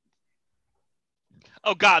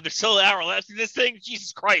 Oh God, there's still an hour left in this thing.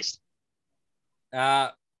 Jesus Christ.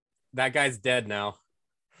 That guy's dead now.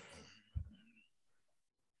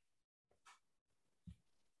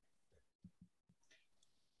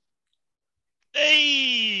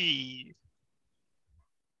 Hey.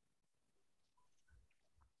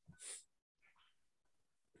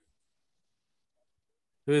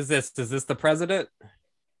 Who is this? Is this the president?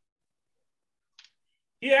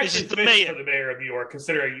 He actually fits for the mayor of New York,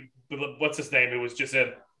 considering what's his name? It was just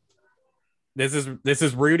in. This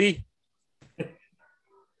is Rudy.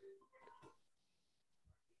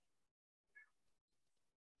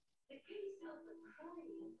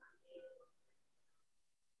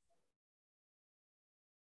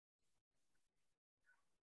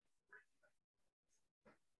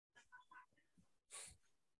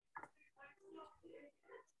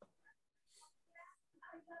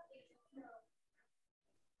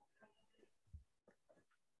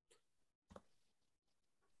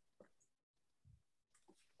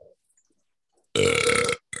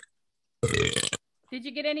 Did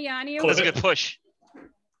you get any on you? That's a good push.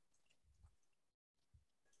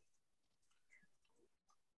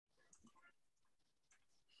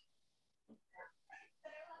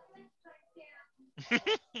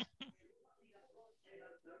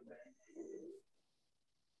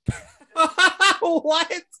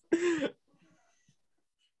 What?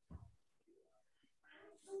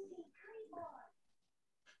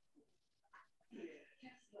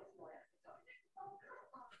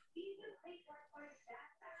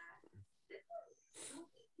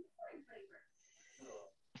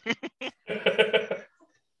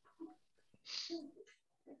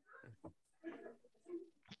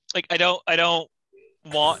 Like I don't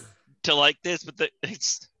want to like this, but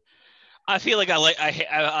I feel like I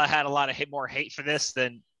had a lot of more hate for this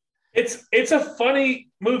than it's a funny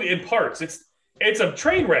movie in parts. It's a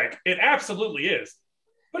train wreck. It absolutely is,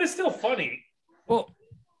 but it's still funny. Well,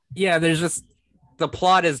 yeah. There's just the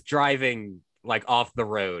plot is driving like off the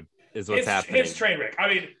road is what's happening. It's train wreck. I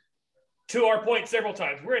mean, to our point several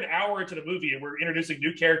times, we're an hour into the movie and we're introducing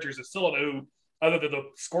new characters that still don't know, other than the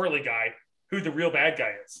squirrely guy, who the real bad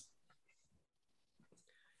guy is.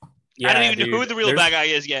 Yeah, I don't even know who the real bad guy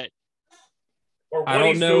is yet. Or what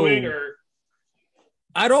he's doing, or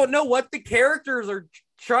I don't know what the characters are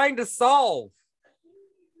trying to solve.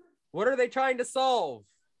 What are they trying to solve?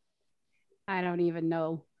 I don't even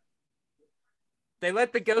know. They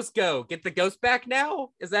let the ghost go. Get the ghost back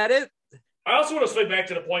now? Is that it? I also want to swing back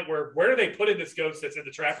to the point where do they put in this ghost that's in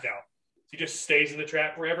the trap now? He just stays in the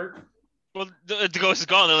trap forever? Well, the ghost is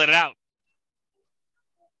gone. They let it out.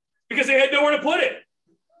 Because they had nowhere to put it.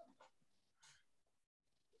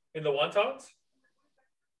 In the wontons?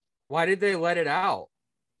 Why did they let it out?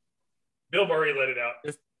 Bill Murray let it out.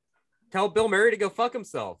 Just tell Bill Murray to go fuck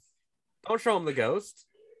himself. Don't show him the ghost.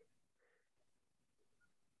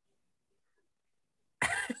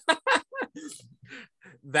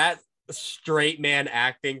 That straight man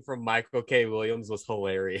acting from Michael K. Williams was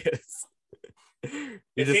hilarious.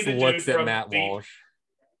 He just looks at Matt Walsh.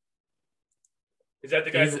 Is that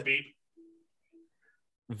the guy from Veep?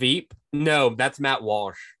 Veep? No, that's Matt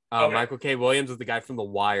Walsh. Okay. Michael K. Williams is the guy from The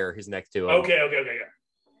Wire. He's next to him. Okay, yeah.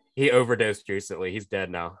 He overdosed recently. He's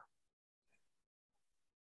dead now.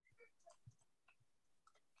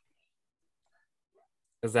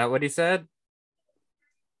 Is that what he said?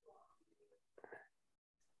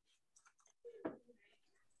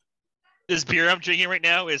 This beer I'm drinking right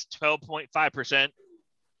now is 12.5%.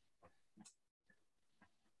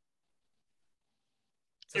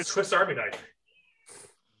 It's Swiss Army knife.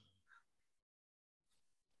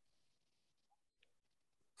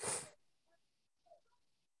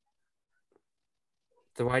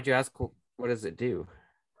 So why'd you ask? What does it do?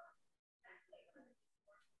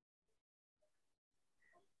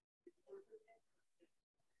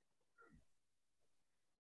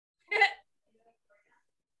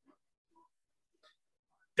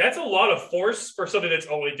 That's a lot of force for something that's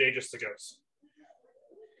only dangerous to ghosts.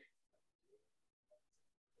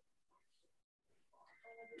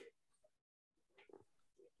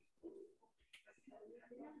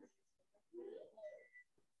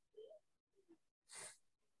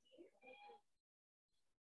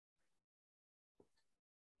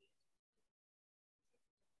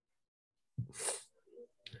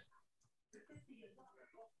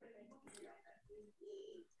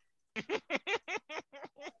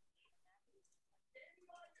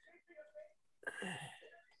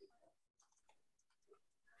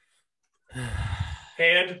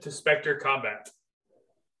 Hand to Spectre combat.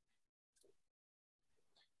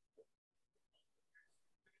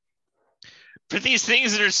 For these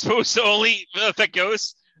things that are supposed to only affect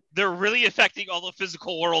ghosts, they're really affecting all the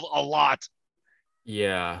physical world a lot.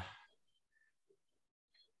 Yeah.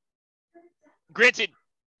 Granted,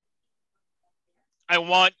 I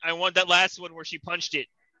want that last one where she punched it.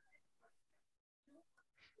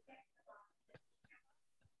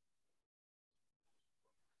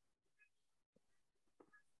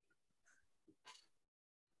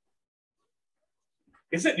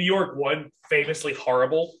 Isn't New York 1 famously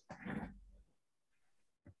horrible?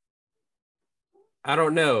 I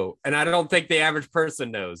don't know. And I don't think the average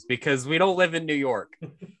person knows because we don't live in New York.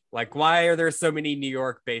 Like, why are there so many New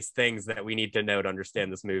York based things that we need to know to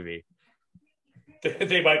understand this movie?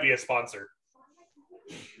 They might be a sponsor.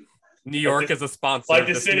 New York like is a sponsor. Like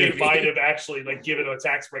the city might have actually like given a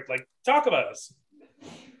tax break. Like, talk about us.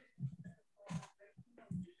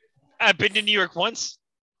 I've been to New York once.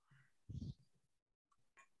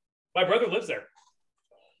 My brother lives there.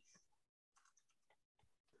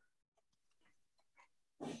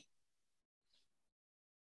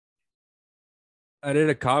 I did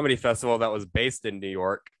a comedy festival that was based in New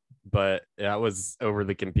York, but that was over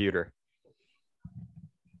the computer.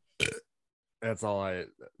 That's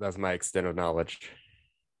my extent of knowledge.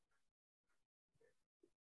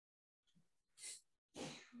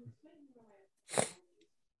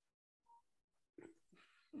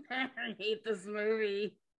 I hate this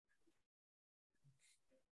movie.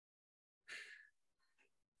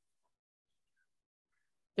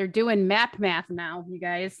 They're doing math now, you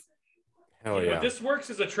guys. Hell yeah. This works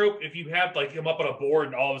as a trope if you have like them up on a board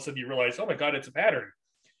and all of a sudden you realize, oh my God, it's a pattern.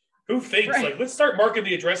 Who thinks Right. like, let's start marking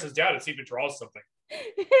the addresses down and see if it draws something.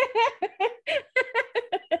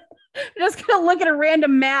 Just gonna look at a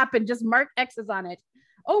random map and just mark X's on it.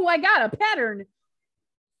 Oh, I got a pattern.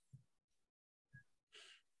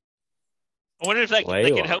 I wonder if that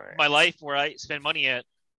can help my life where I spend money at.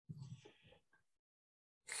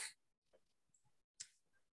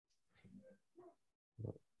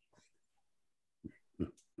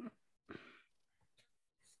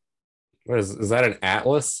 What is that an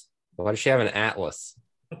atlas? Why does she have an atlas?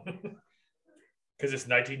 Because it's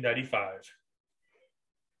 1995.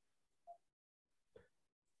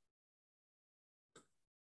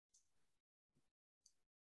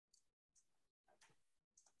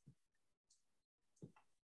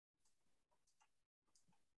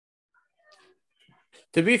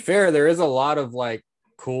 To be fair, there is a lot of like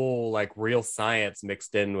cool, like real science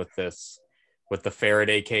mixed in with this, with the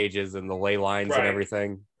Faraday cages and the ley lines and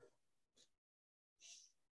everything.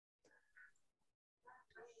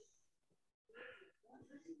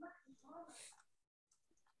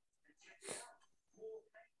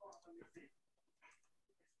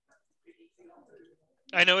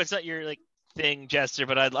 I know it's not your like thing, Jester,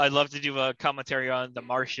 but I'd love to do a commentary on The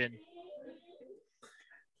Martian.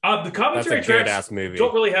 The commentary tracks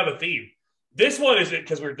don't really have a theme. This one isn't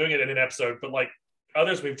because we're doing it in an episode, but like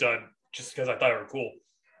others we've done just because I thought they were cool.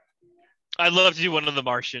 I'd love to do one on The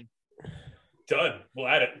Martian. Done. We'll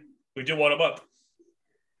add it. We do one a month.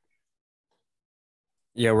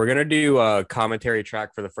 Yeah, we're gonna do a commentary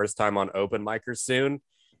track for the first time on Open Micers soon,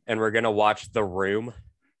 and we're gonna watch The Room.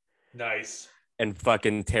 Nice. And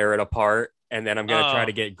fucking tear it apart, and then I'm gonna try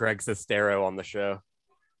to get Greg Sestero on the show.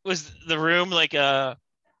 Was The Room like a?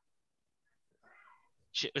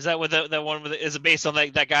 Is that what that one is it based on?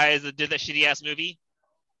 Like that guy that did that shitty ass movie?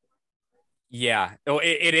 Yeah. Oh,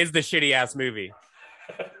 it is the shitty ass movie.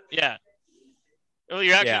 Yeah. Well,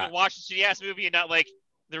 you're actually gonna watch the shitty ass movie and not like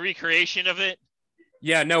the recreation of it.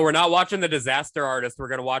 Yeah, no, we're not watching The Disaster Artist. We're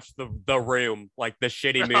gonna watch the Room, like the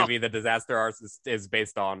shitty movie The Disaster Artist is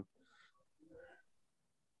based on.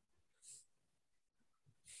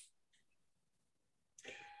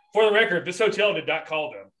 For the record, this hotel did not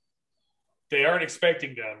call them. They aren't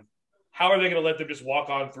expecting them. How are they going to let them just walk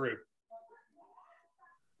on through?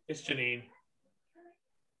 It's Janine.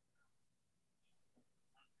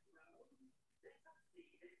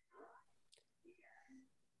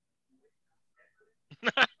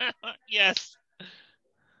 Yes.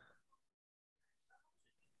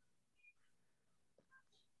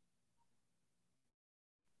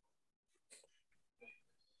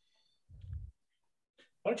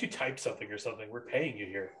 Why don't you type something or something? We're paying you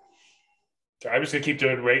here. Sorry, I'm just going to keep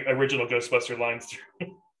doing original Ghostbuster lines.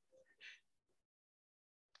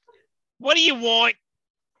 What do you want?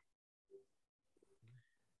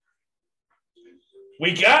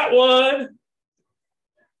 We got one.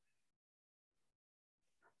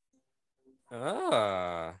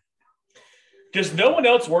 Does no one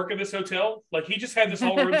else work in this hotel? Like, he just had this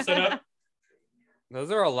whole room set up?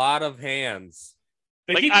 Those are a lot of hands.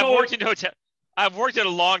 I've worked at a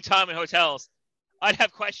long time in hotels. I'd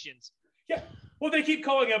have questions. Yeah. Well, they keep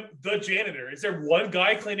calling him the janitor. Is there one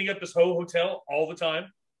guy cleaning up this whole hotel all the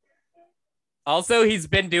time? Also, he's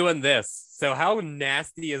been doing this. So how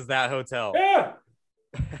nasty is that hotel? Yeah.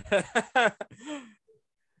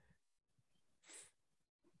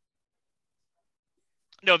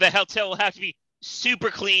 No, that hotel will have to be super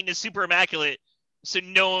clean and super immaculate so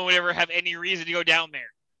no one would ever have any reason to go down there.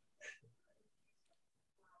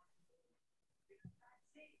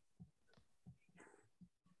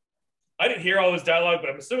 I didn't hear all his dialogue,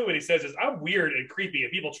 but I'm assuming what he says is, I'm weird and creepy,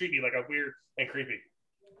 and people treat me like I'm weird and creepy.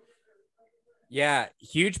 Yeah,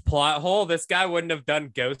 huge plot hole. This guy wouldn't have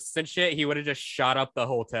done ghosts and shit. He would have just shot up the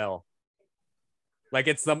hotel. Like,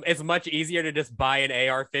 it's much easier to just buy an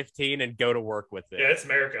AR-15 and go to work with it. Yeah, it's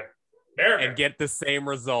America. And get the same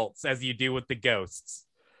results as you do with the ghosts.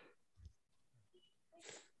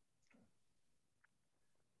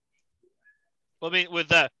 Well, I mean, with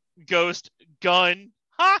the ghost gun,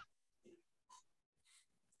 ha!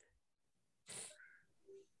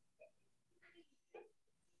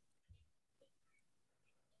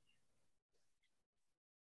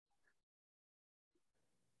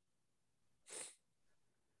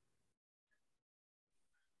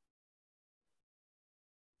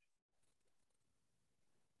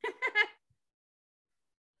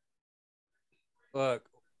 Look,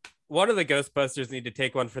 one of the Ghostbusters need to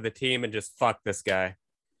take one for the team and just fuck this guy.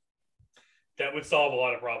 That would solve a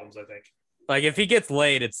lot of problems, I think. Like, if he gets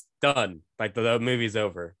laid, it's done. Like, the movie's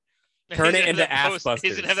over. Turn it into Assbusters.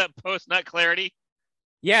 He's gonna have that post-nut clarity.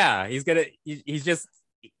 Yeah, he's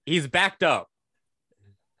backed up.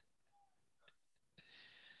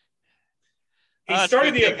 He's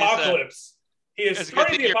starting the apocalypse. He is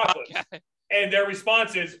starting the apocalypse. And their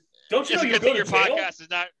response is, don't you know you're going to jail? Your podcast is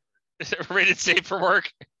not rated safe for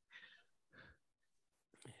work.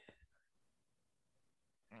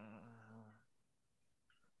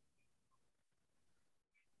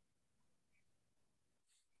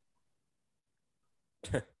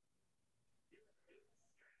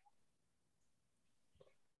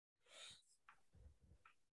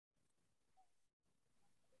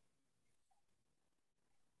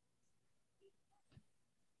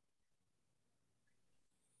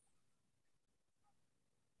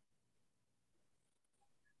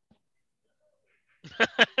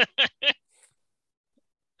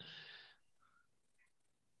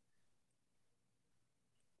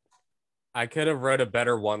 I could have wrote a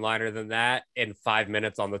better one-liner than that in 5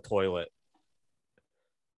 minutes on the toilet.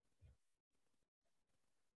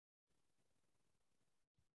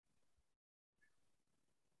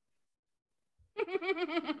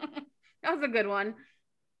 That was a good one.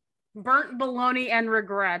 Burnt bologna and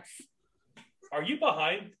regrets. Are you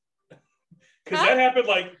behind? Because that happened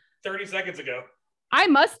like 30 seconds ago. I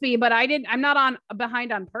must be, but I'm not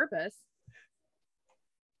behind on purpose.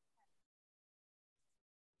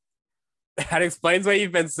 That explains why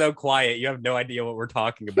you've been so quiet. You have no idea what we're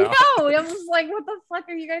talking about. No, I was like, what the fuck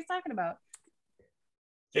are you guys talking about?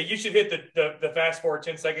 Yeah, you should hit the fast forward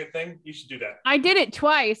 10-second thing. You should do that. I did it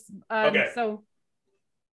twice. Okay. So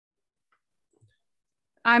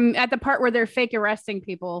I'm at the part where they're fake arresting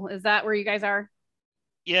people. Is that where you guys are?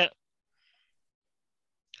 Yeah.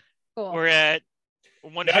 Cool. We're at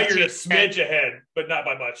now you're a smidge ahead, but not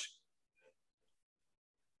by much.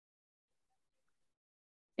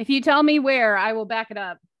 If you tell me where, I will back it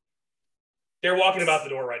up. They're walking about the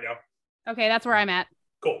door right now. Okay, that's where I'm at.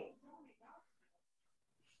 Cool.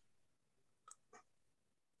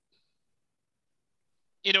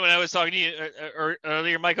 You know, when I was talking to you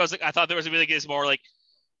earlier, Mike, I was like, I thought there was gonna be like this more like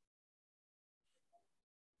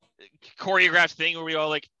choreographed thing where we all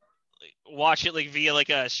like watch it like via like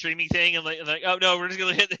a streaming thing, and like oh no, we're just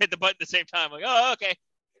gonna hit the button at the same time. Like, oh, okay.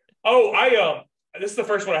 Oh, this is the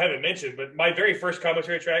first one I haven't mentioned, but my very first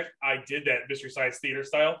commentary track, I did that Mystery Science Theater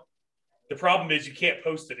style. The problem is you can't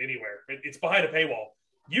post it anywhere. It's behind a paywall.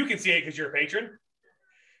 You can see it because you're a patron,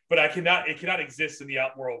 but it cannot exist in the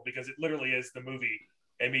out world because it literally is the movie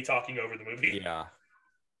and me talking over the movie. Yeah.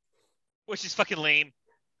 Which is fucking lame.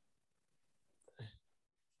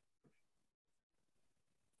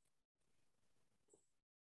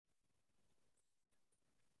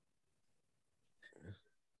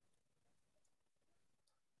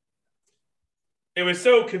 It was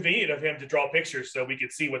so convenient of him to draw pictures so we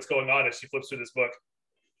could see what's going on as she flips through this book.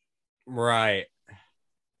 Right.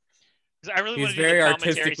 I really He's very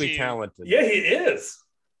artistically talented. Yeah, he is.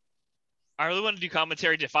 I really want to do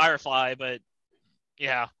commentary to Firefly, but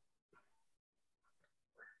yeah.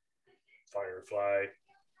 Firefly.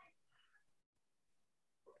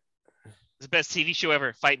 It's the best TV show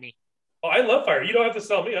ever. Fight me. Oh, I love Fire. You don't have to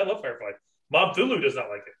sell me. I love Firefly. Mom Thulu does not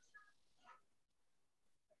like it.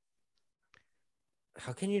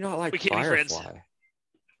 How can you not like We can't be friends. Firefly?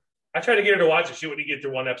 I tried to get her to watch it. She wouldn't get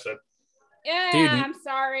through one episode. Yeah, Dude, I'm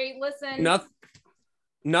sorry. Listen.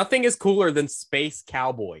 Nothing is cooler than space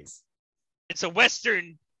cowboys. It's a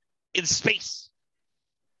Western in space.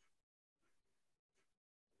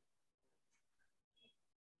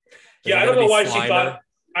 Yeah, I don't know why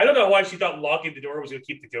she thought locking the door was going to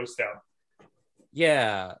keep the ghosts down.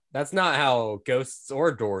 Yeah, that's not how ghosts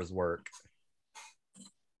or doors work.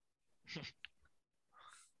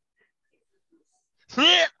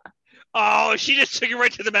 Oh, she just took it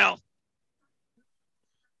right to the mouth.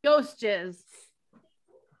 Ghost jizz.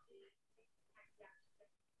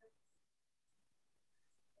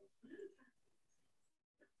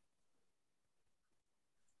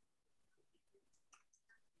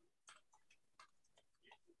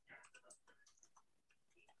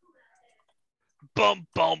 Bum,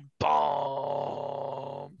 bum,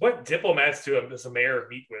 bum. What diplomats does a mayor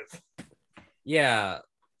meet with? Yeah.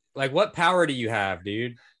 Like, what power do you have,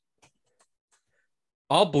 dude?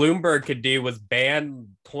 All Bloomberg could do was ban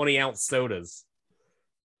 20-ounce sodas.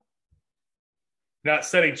 Not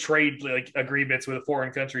setting trade agreements with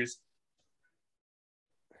foreign countries.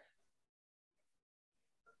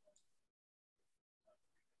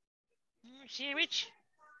 Sandwich.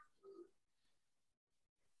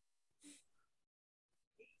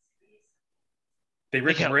 They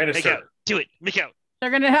Rick and Rannister. Do it. Make out. They're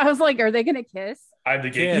gonna. I was like, are they gonna kiss? I'm the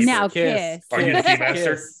gatekeeper. Now kiss. Are you the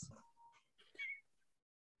keymaster? Kiss.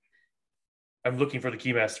 I'm looking for the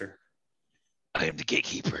keymaster. I am the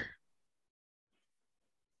gatekeeper.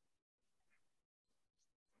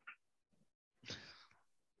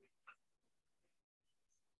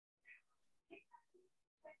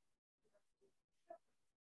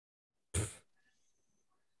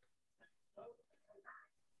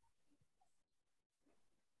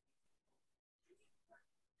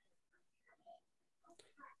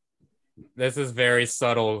 This is very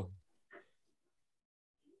subtle.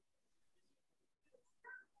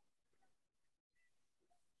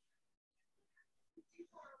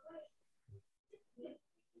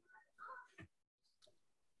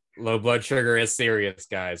 Low blood sugar is serious,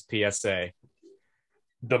 guys. PSA.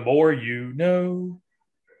 The more you know.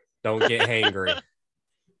 Don't get hangry.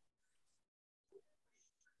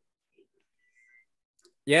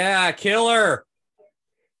 Yeah, kill her.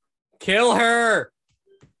 Kill her.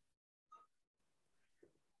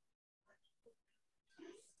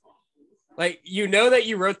 Like, you know that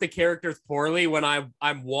you wrote the characters poorly when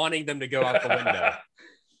I'm wanting them to go out the window.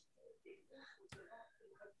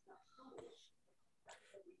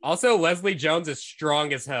 Also, Leslie Jones is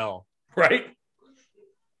strong as hell. Right?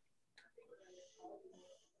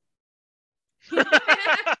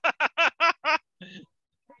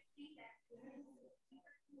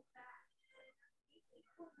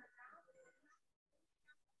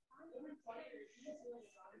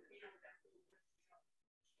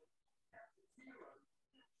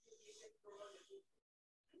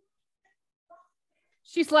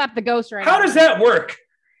 She slapped the ghost right. How does that work?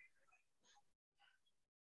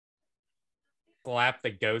 Slap the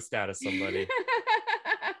ghost out of somebody.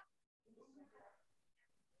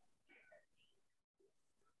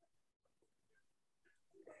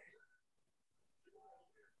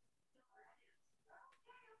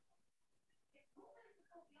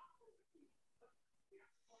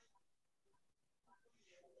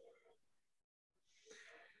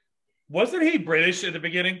 Wasn't he British at the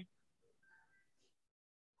beginning?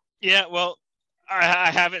 Yeah, well,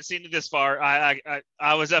 I haven't seen it this far.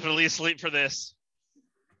 I was definitely asleep for this.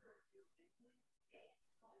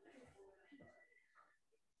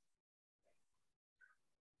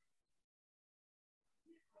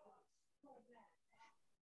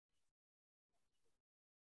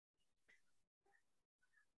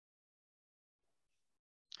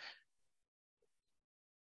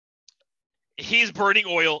 He's burning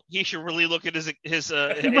oil. He should really look at his engine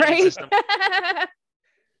system.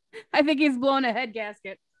 I think he's blowing a head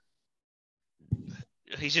gasket.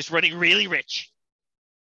 He's just running really rich.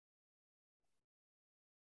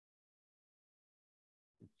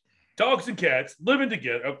 Dogs and cats living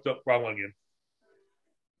together. Oh, no, wrong one again.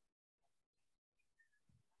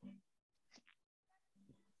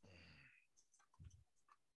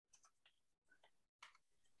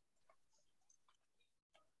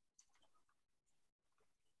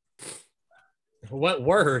 What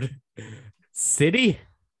word? City?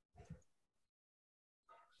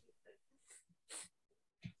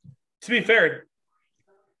 To be fair,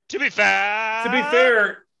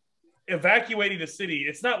 evacuating the city,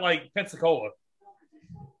 it's not like Pensacola.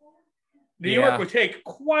 New York would take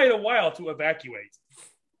quite a while to evacuate.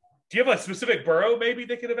 Do you have a specific borough maybe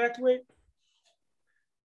they could evacuate?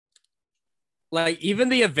 Like, even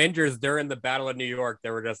the Avengers during the Battle of New York, they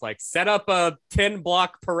were just like, set up a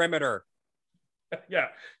 10-block perimeter. Yeah.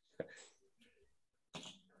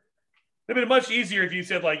 It'd been much easier if you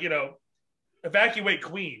said, like, evacuate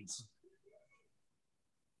Queens.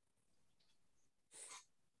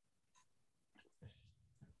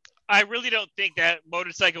 I really don't think that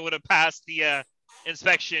motorcycle would have passed the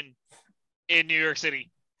inspection in New York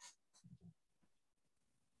City.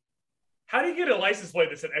 How do you get a license plate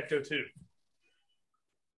that's an Ecto 2?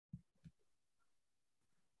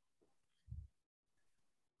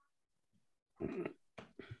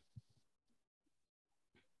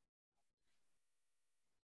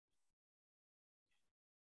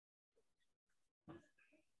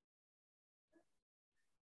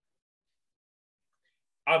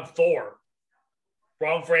 I'm Thor.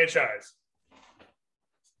 Wrong franchise.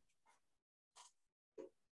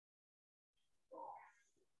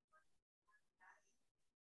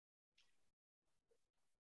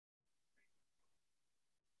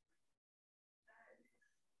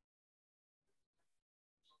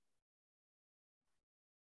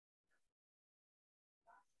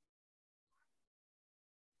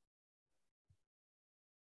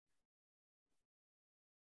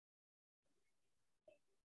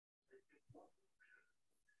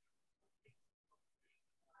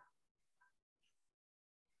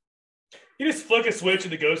 You just flick a switch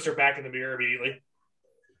and the ghosts are back in the mirror immediately.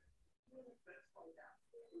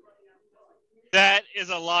 That is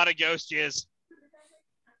a lot of ghost jizz.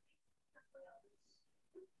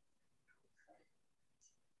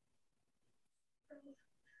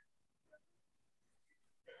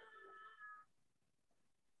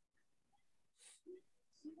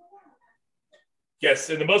 Yes,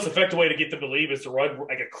 and the most effective way to get them to leave is to run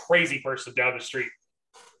like a crazy person down the street.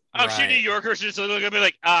 I'm sure New Yorkers just look at me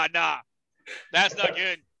like, nah, that's not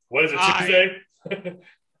good. What is it, Tuesday?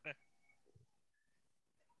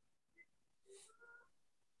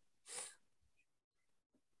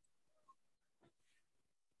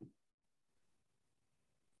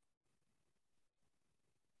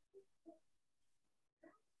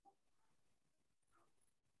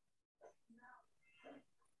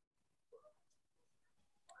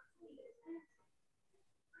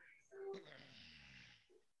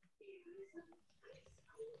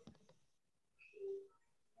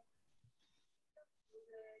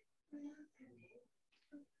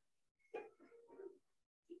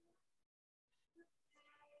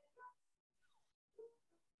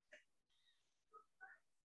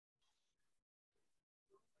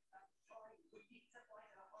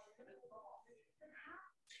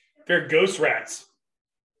 They're ghost rats.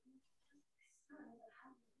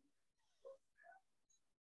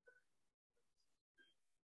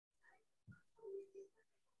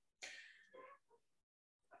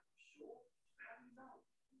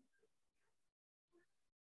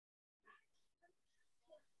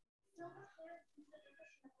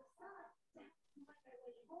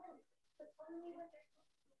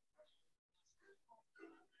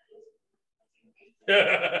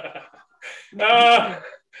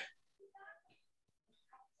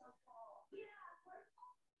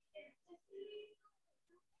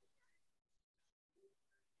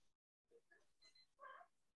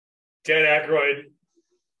 Dan Aykroyd.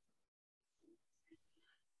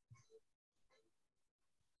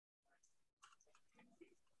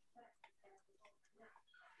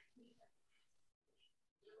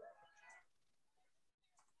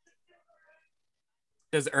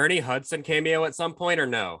 Does Ernie Hudson cameo at some point or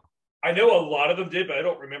no? I know a lot of them did, but I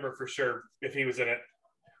don't remember for sure if he was in it.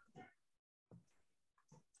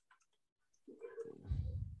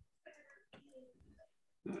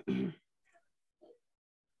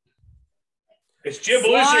 It's Jim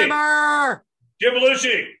Belushi. Slimer! Jim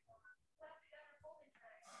Belushi.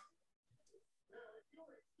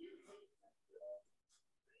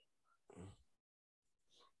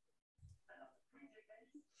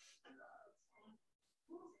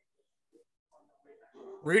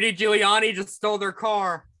 Rudy Giuliani just stole their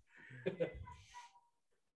car.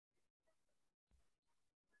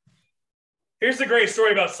 Here's the great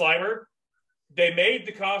story about Slimer. They made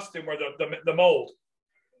the costume or the mold.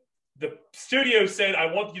 The studio said,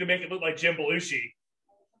 I want you to make it look like Jim Belushi.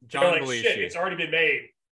 John like, Belushi. Shit, it's already been made.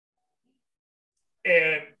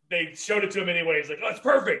 And they showed it to him anyway. He's like, oh, it's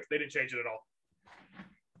perfect. They didn't change it at all.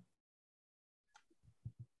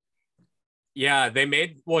 Yeah, they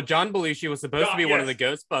made. Well, John Belushi was supposed to be one of the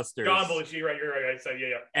Ghostbusters. John Belushi, right? You're right. I said,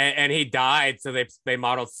 yeah. And he died, so they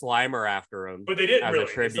modeled Slimer after him. But they didn't really.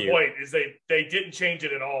 That's the point. Is they didn't change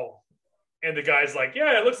it at all. And the guy's like,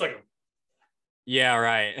 yeah, it looks like him. Yeah,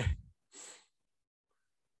 right.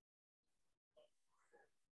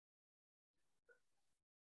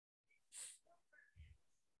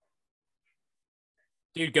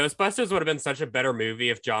 Dude, Ghostbusters would have been such a better movie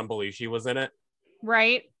if John Belushi was in it.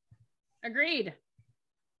 Right. Agreed.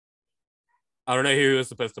 I don't know who he was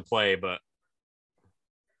supposed to play, but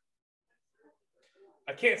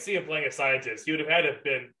I can't see him playing a scientist. He would have had to have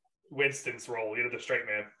been Winston's role, the straight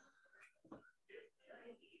man.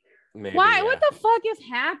 Maybe, why? Yeah. What the fuck is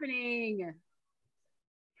happening?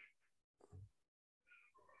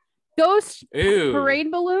 Ghost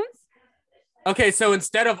parade balloons? Okay, so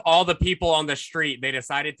instead of all the people on the street, they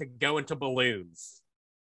decided to go into balloons.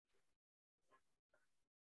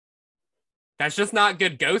 That's just not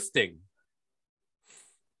good ghosting.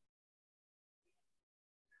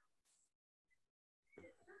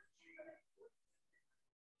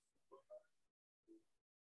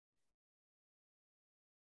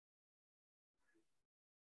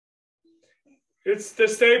 It's the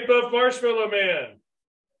Stay Puft Marshmallow Man.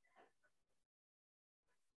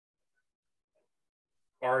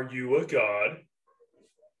 Are you a god?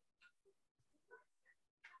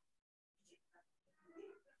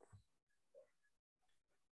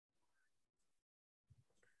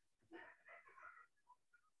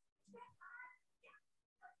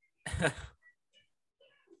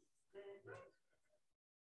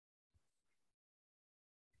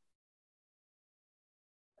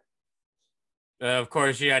 Of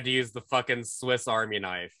course, you had to use the fucking Swiss Army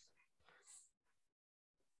knife.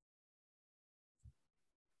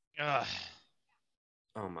 Ugh.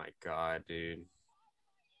 Oh my god, dude.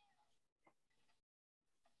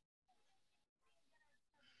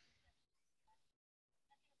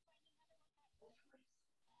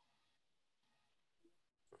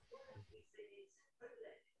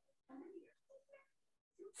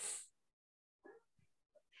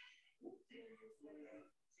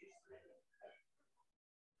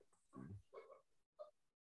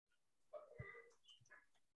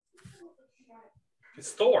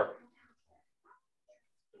 It's Thor.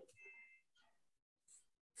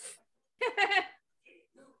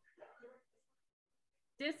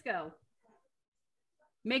 Disco.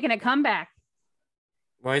 Making a comeback.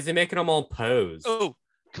 Why is he making them all pose? Oh,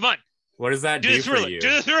 come on. What does that do for you?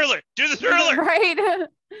 Do the thriller. Do the thriller. Right.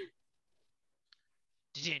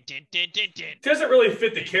 It doesn't really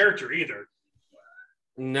fit the character either.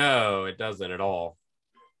 No, it doesn't at all.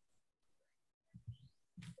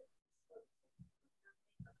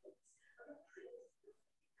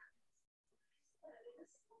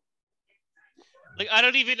 Like, I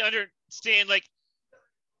don't even understand, like,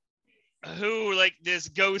 who, like, this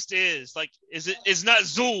ghost is. Like, it's not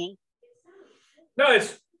Zool. No,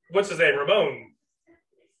 it's, what's his name? Rowan.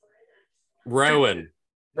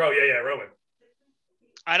 Bro, yeah, Rowan.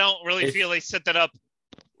 I don't really feel they set that up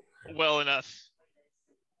well enough.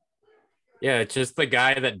 Yeah, it's just the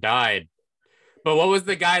guy that died. But what was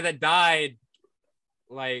the guy that died?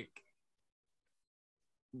 Like,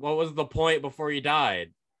 what was the point before he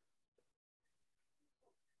died?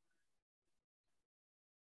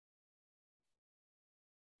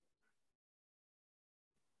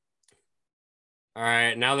 All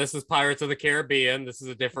right, now this is Pirates of the Caribbean. This is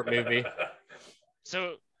a different movie.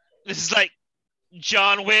 So this is like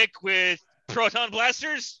John Wick with proton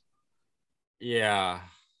blasters? Yeah.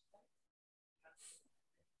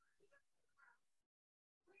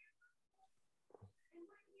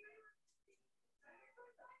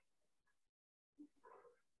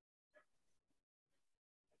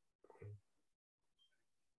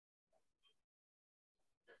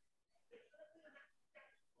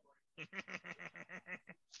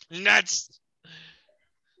 Nuts.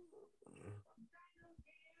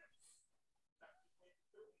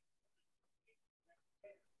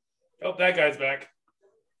 Oh, that guy's back.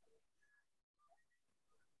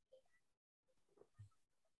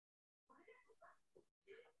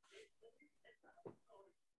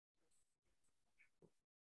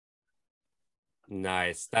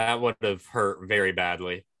 Nice. That would have hurt very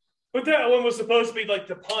badly. But that one was supposed to be like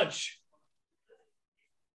the punch.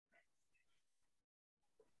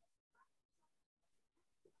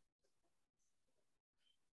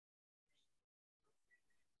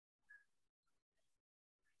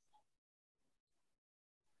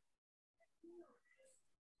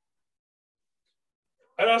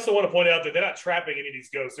 I also want to point out that they're not trapping any of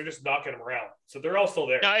these ghosts. They're just knocking them around. So they're all still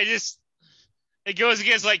there. No, it goes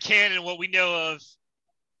against like canon. What we know of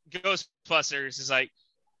Ghostbusters is like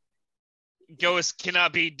ghosts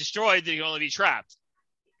cannot be destroyed; they can only be trapped.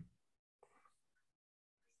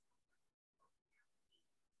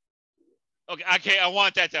 Okay, I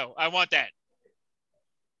want that though. I want that.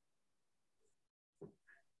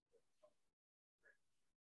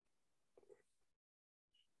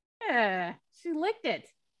 Yeah, she licked it.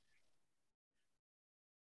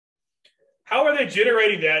 How are they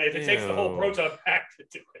generating that if it takes the whole proton pack to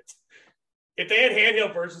do it? If they had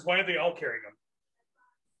handheld versions, why aren't they all carrying them?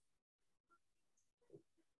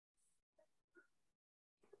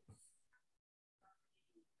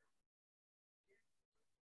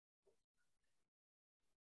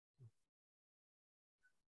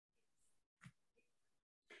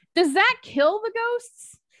 Does that kill the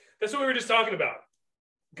ghosts? That's what we were just talking about.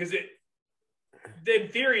 Because in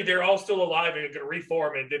theory, they're all still alive and going to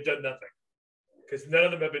reform, and they've done nothing. Because none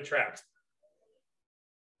of them have been trapped.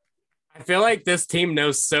 I feel like this team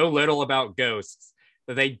knows so little about ghosts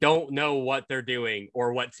that they don't know what they're doing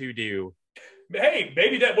or what to do. Hey,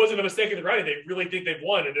 maybe that wasn't a mistake in the writing. They really think they've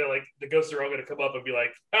won, and they're like, the ghosts are all going to come up and be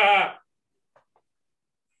like, ah.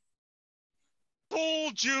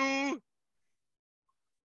 Told you.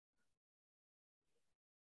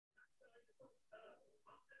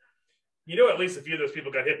 You know, at least a few of those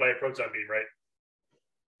people got hit by a proton beam, right?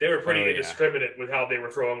 They were pretty indiscriminate with how they were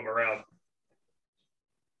throwing them around.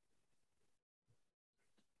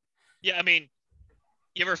 Yeah, I mean,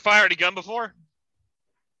 you ever fired a gun before?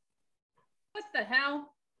 What the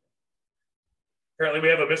hell? Apparently, we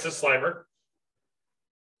have a Mrs. Slimer.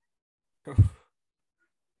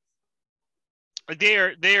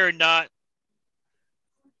 They are not.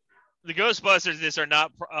 The Ghostbusters. This are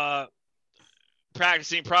not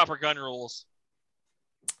practicing proper gun rules.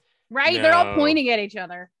 Right? No. They're all pointing at each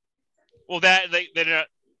other. Well, they're not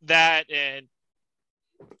that,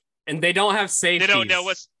 and they don't have safeties. They don't know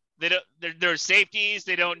what's there's safeties.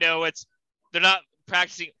 They don't know they're not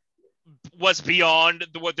practicing what's beyond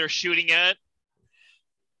what they're shooting at.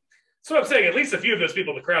 So I'm saying at least a few of those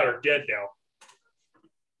people in the crowd are dead now.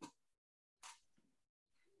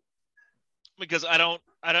 Because I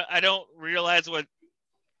don't realize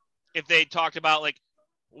if they talked about like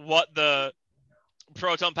what the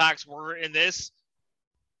proton packs were in this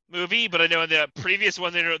movie, but I know in the previous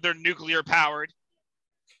one they're nuclear powered.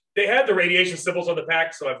 They had the radiation symbols on the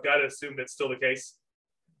pack, so I've got to assume that's still the case.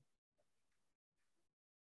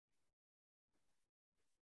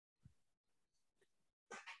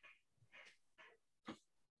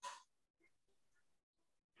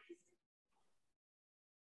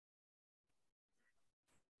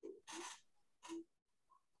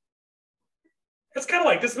 It's kind of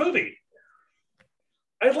like this movie.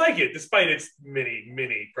 I like it, despite its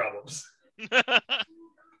many problems.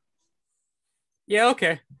 Yeah,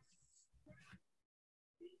 okay.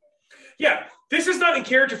 Yeah, this is not in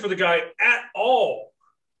character for the guy at all.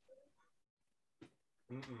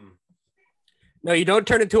 Mm-mm. No, you don't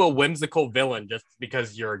turn into a whimsical villain just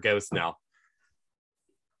because you're a ghost now.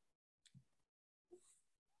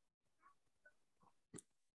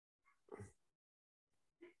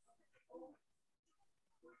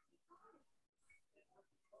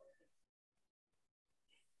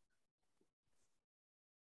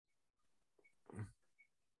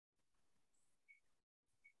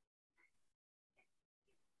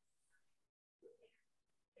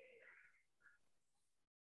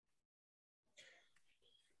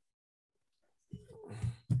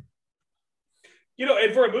 You know,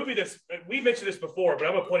 and for a movie we mentioned this before, but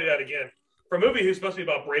I'm going to point it out again. For a movie who's supposed to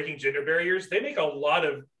be about breaking gender barriers, they make a lot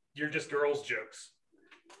of "you're just girls" jokes.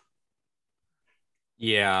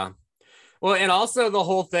 Yeah. Well, and also the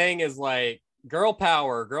whole thing is like girl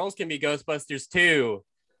power. Girls can be Ghostbusters too,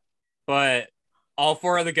 but all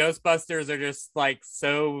four of the Ghostbusters are just like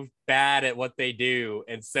so bad at what they do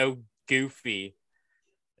and so goofy.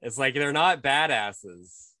 It's like they're not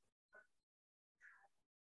badasses.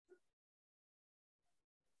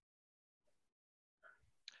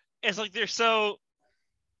 It's like they're so.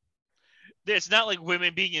 It's not like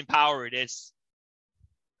women being empowered. It's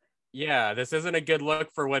yeah, this isn't a good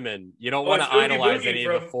look for women. You don't want to idolize any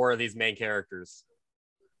of the four of these main characters.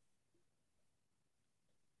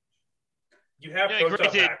 You have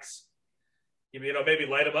proton packs. You know, maybe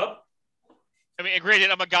light them up. I mean, granted,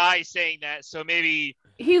 I'm a guy saying that, so maybe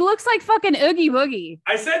he looks like fucking Oogie Boogie.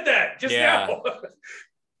 I said that just now.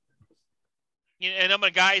 And I'm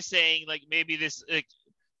a guy saying like maybe this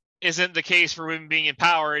isn't the case for women being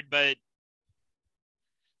empowered, but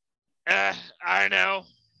I don't know.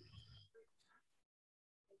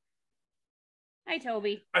 Hi,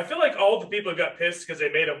 Toby. I feel like all the people who got pissed because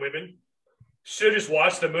they made them women should have just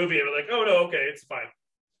watched the movie and be like, oh, no, okay, it's fine.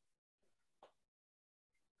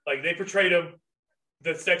 Like, they portrayed them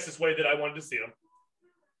the sexist way that I wanted to see them.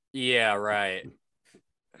 Yeah, right.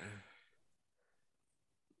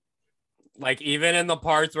 Like, even in the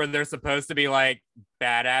parts where they're supposed to be, like,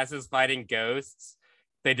 badasses fighting ghosts,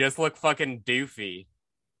 they just look fucking doofy.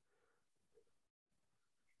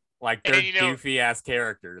 Like, they're doofy-ass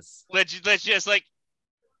characters. Let's just, like,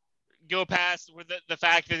 go past with the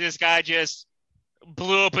fact that this guy just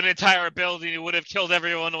blew up an entire building and would have killed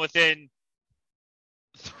everyone within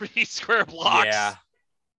 3 square blocks. Yeah.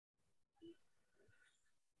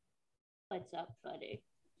 What's up, buddy?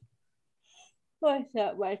 What's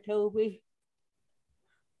up, my Toby?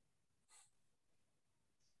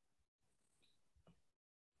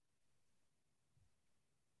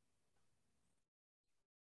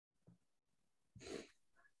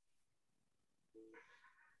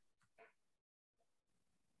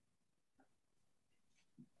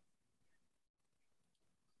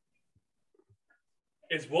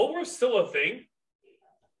 Is Woolworth still a thing?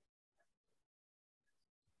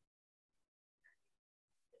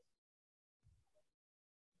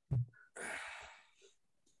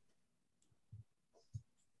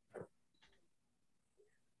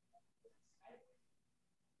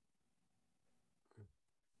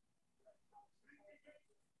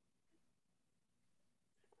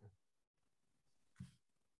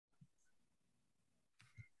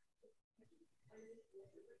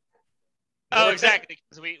 Oh, exactly.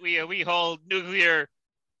 Because we hold nuclear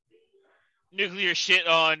shit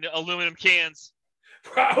on aluminum cans.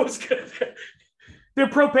 I was gonna. They're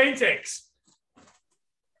propane tanks.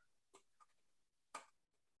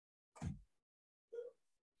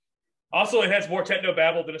 Also, it has more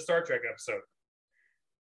technobabble than a Star Trek episode.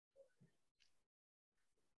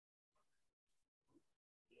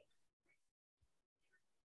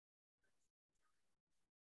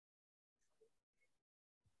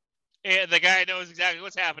 And the guy knows exactly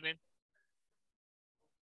what's happening.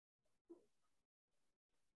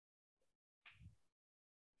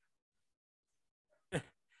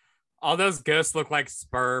 All those ghosts look like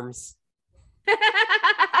sperms. Go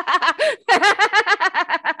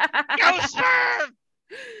sperm!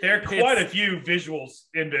 There are quite a few visuals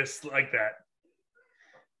in this like that.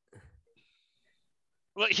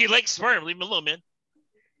 Well, he likes sperm. Leave him alone, man.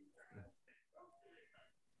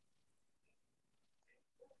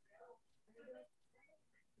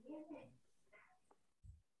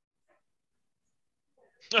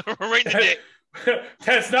 Right in the dick.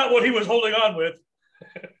 That's not what he was holding on with.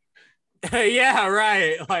 Yeah,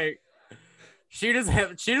 right. Like, she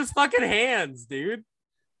just fucking hands, dude.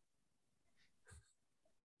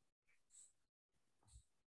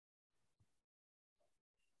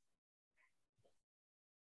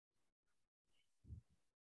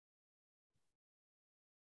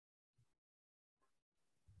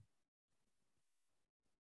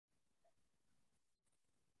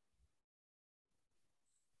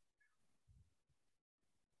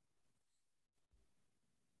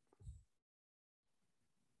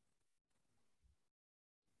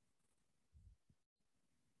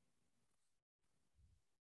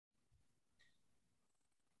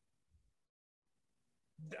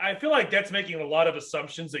 I feel like that's making a lot of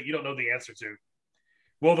assumptions that you don't know the answer to.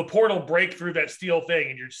 Will the portal break through that steel thing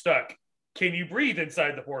and you're stuck? Can you breathe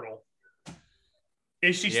inside the portal?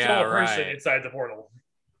 Is she still a person inside the portal?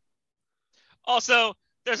 Also,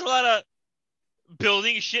 there's a lot of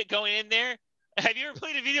building shit going in there. Have you ever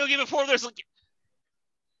played a video game before? There's like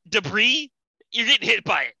debris. You're getting hit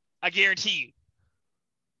by it. I guarantee you.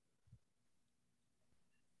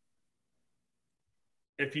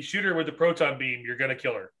 If you shoot her with the proton beam, you're gonna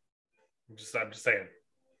kill her. I'm just saying.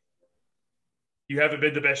 You haven't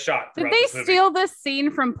been the best shot. Did they steal this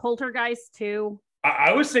scene from Poltergeist too?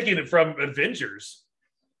 I was thinking it from Avengers.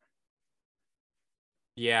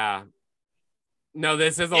 Yeah. No,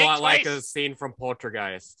 this is a Think lot like twice. a scene from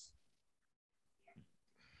Poltergeist.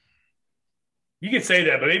 You can say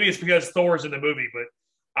that, but maybe it's because Thor's in the movie. But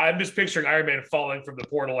I'm just picturing Iron Man falling from the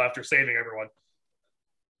portal after saving everyone.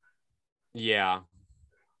 Yeah.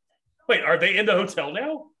 Wait, are they in the hotel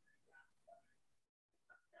now?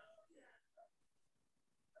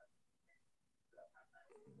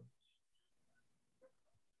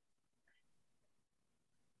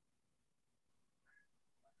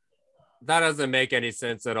 That doesn't make any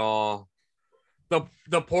sense at all.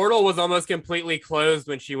 The portal was almost completely closed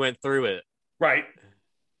when she went through it. Right.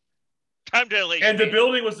 Time dilation. And the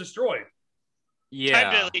building was destroyed. Yeah.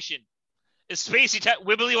 Time dilation. It's spacey,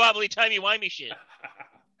 wibbly wobbly, timey wimey shit.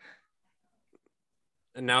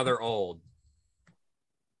 And now they're old.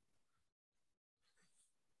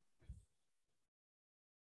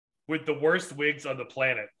 With the worst wigs on the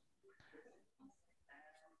planet.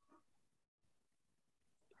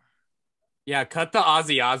 Yeah, cut the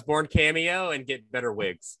Ozzy Osbourne cameo and get better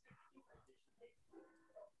wigs.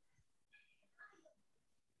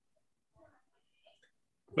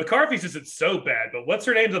 McCarthy's isn't so bad, but what's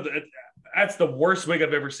her name? That's the worst wig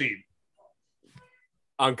I've ever seen.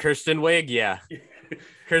 On Kristen Wiig, yeah.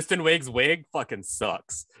 Kristen Wiig's wig fucking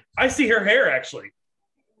sucks. I see her hair, actually.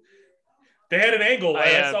 They had an angle.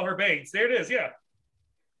 I saw her bangs. There it is, yeah.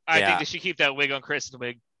 I think they should keep that wig on Kristen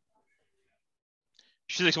Wiig.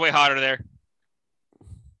 She looks way hotter there.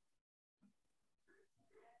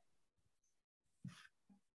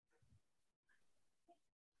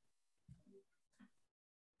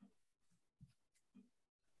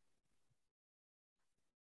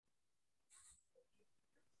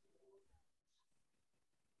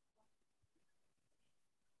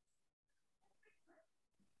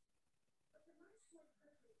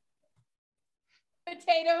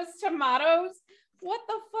 Potatoes, tomatoes. What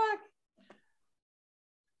the fuck?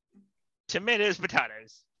 Tomatoes,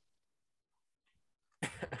 potatoes. To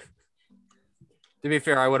be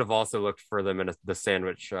fair, I would have also looked for them in the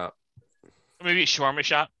sandwich shop. Maybe a shawarma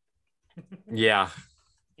shop. Yeah.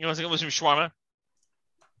 You want to go with some shawarma?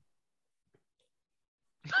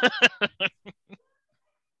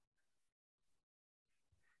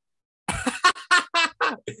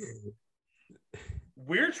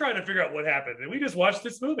 We're trying to figure out what happened, and we just watched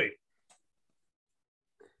this movie.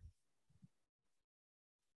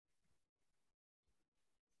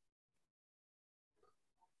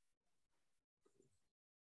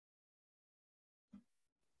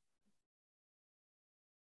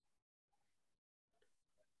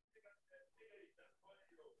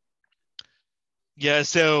 Yeah,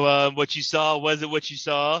 so what you saw, was it what you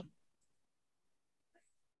saw?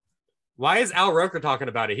 Why is Al Roker talking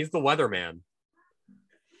about it? He's the weatherman.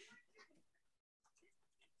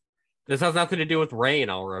 This has nothing to do with rain,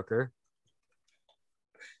 Al Roker.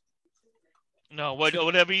 No,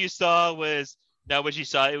 whatever you saw was not what you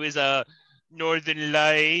saw. It was Northern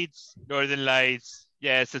Lights. Northern Lights.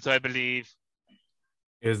 Yes, that's what I believe.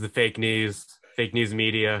 It was the fake news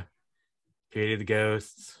media created the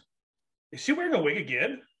ghosts. Is she wearing a wig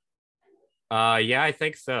again? Yeah, I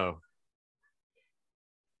think so.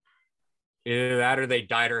 Either that or they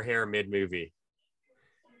dyed her hair mid-movie.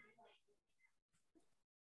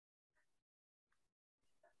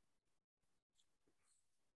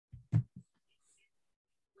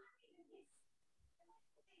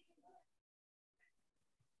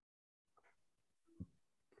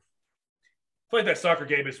 I feel like that soccer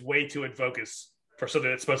game is way too in focus for something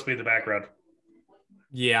that's supposed to be in the background.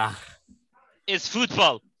 Yeah. It's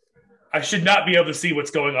football. I should not be able to see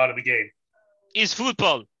what's going on in the game. It's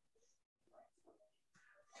football.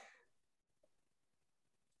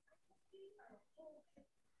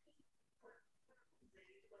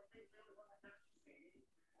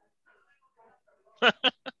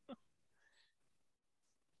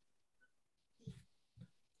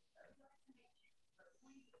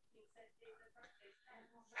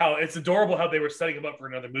 How it's adorable how they were setting him up for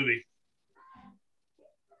another movie.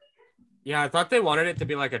 Yeah, I thought they wanted it to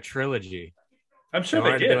be like a trilogy. I'm sure they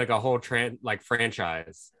wanted they it did. to be like a whole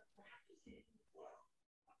franchise.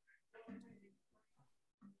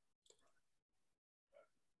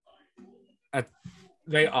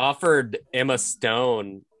 They offered Emma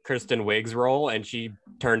Stone Kristen Wiig's role, and she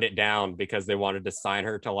turned it down because they wanted to sign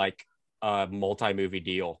her to like a multi-movie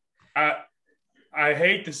deal. I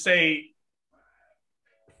hate to say,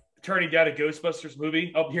 turning down a Ghostbusters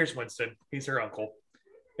movie. Oh, here's Winston. He's her uncle.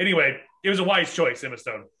 Anyway, it was a wise choice, Emma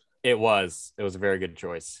Stone. It was a very good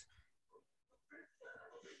choice.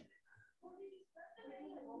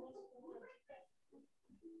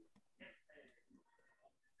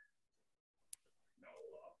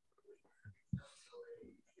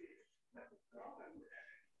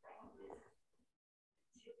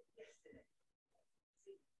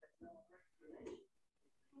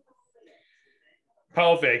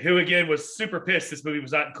 Paul Feig, who again was super pissed this movie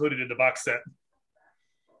was not included in the box set.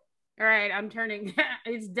 All right, I'm turning.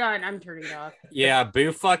 It's done. I'm turning it off. Yeah,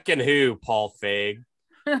 boo fucking who, Paul Feig.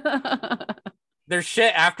 There's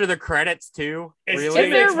shit after the credits too. It's really? 10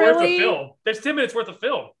 minutes worth Really? of film. There's 10 minutes worth of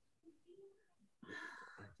film.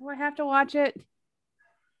 Do I have to watch it?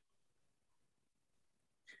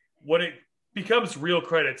 When it becomes real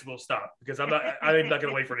credits, we'll stop because I'm not going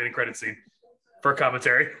to wait for any credit scene for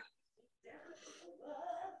commentary.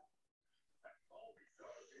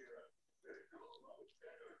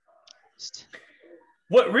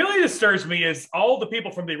 What really disturbs me is all the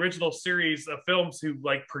people from the original series of films who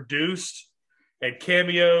like produced and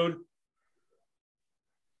cameoed.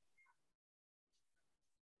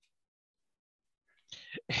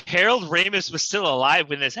 Harold Ramis was still alive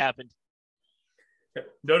when this happened.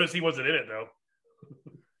 Notice he wasn't in it though.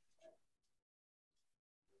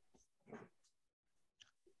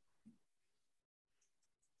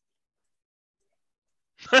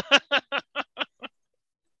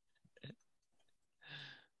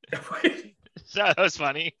 So that was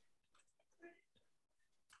funny.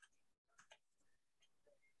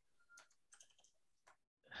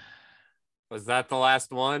 Was that the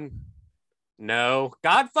last one? No.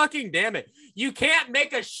 God fucking damn it. You can't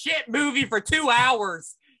make a shit movie for 2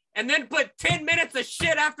 hours and then put 10 minutes of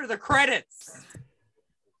shit after the credits.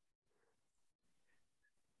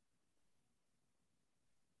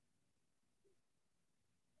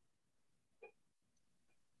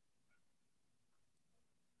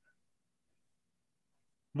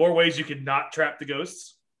 More ways you can not trap the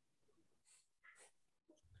ghosts.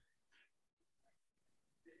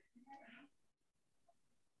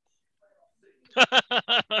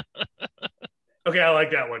 Okay, I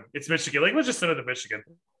like that one. It's Michigan. Like, let's just send it to Michigan.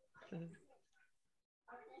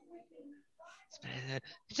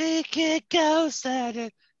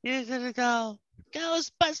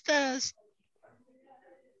 Ghostbusters.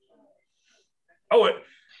 Oh,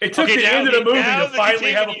 it took the end of the movie to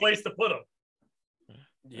finally have a continue. place to put them.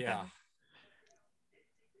 Yeah.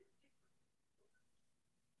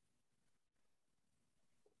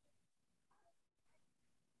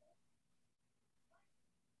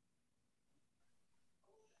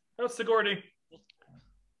 How's Sigourney?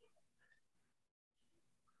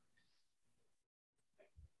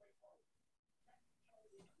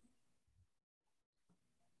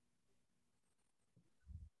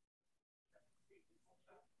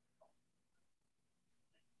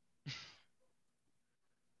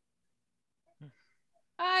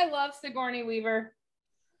 I love Sigourney Weaver.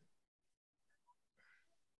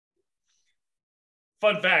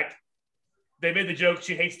 Fun fact. They made the joke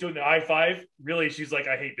she hates doing the I-5. Really, she's like,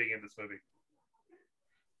 I hate being in this movie.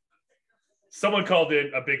 Someone called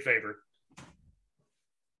in a big favor.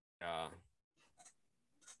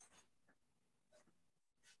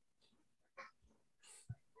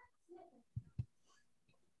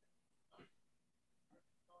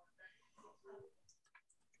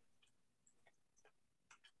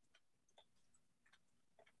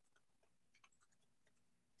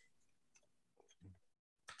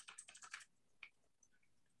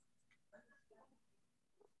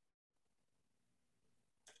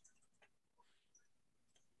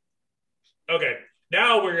 Okay,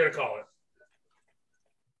 now we're going to call it.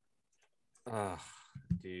 Oh,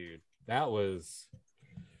 dude, that was...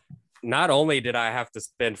 Not only did I have to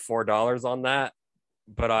spend $4 on that,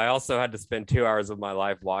 but I also had to spend 2 hours of my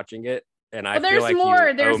life watching it. And I feel like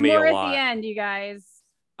you there's owe me more a at lot. the end, you guys.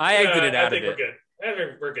 I exited out of it. We're good. I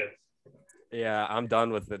think we're good. Yeah, I'm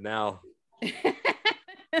done with it now.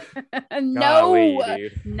 No, Golly,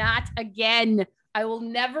 dude. Not again. I will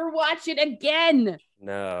never watch it again.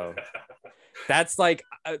 No. That's like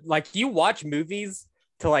you watch movies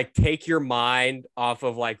to like take your mind off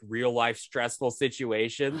of like real life stressful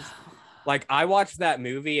situations. Like I watched that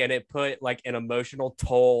movie and it put like an emotional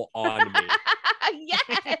toll on me. Yes.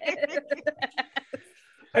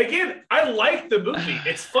 Again, I like the movie.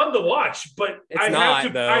 It's fun to watch, but It's I not, have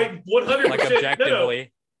to. though. I 100% Like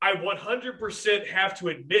objectively. I 100% have to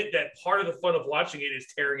admit that part of the fun of watching it is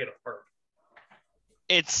tearing it apart.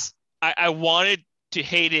 I wanted to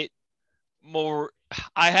hate it more.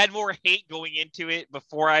 I had more hate going into it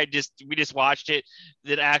before we just watched it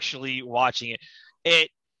than actually watching it. It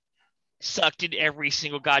sucked in every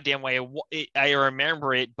single goddamn way. I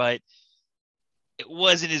remember it, but it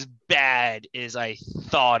wasn't as bad as I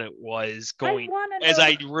thought it was as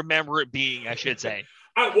I remember it being, I should say.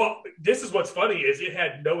 Well, this is what's funny is it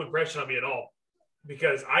had no impression on me at all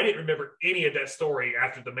because I didn't remember any of that story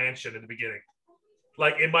after the mansion in the beginning.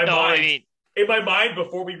 Like in my mind,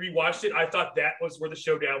 before we rewatched it, I thought that was where the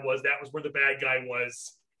showdown was. That was where the bad guy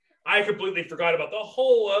was. I completely forgot about the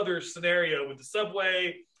whole other scenario with the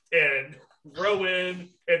subway and Rowan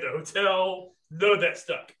and the hotel. None of that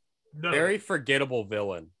stuck. Very forgettable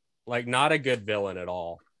villain. Like, not a good villain at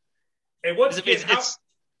all. And once again,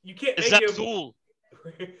 you can't make him... Zool.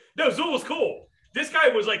 No, Zool was cool. This guy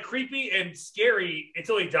was like creepy and scary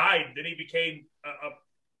until he died. Then he became a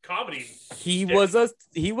comedy. He was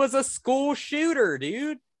a school shooter,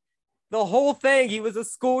 dude. The whole thing, he was a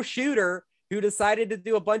school shooter who decided to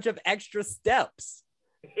do a bunch of extra steps.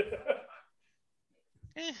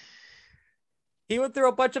 He went through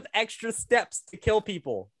a bunch of extra steps to kill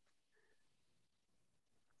people.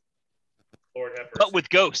 Lord have mercy. But with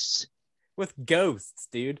ghosts. With ghosts,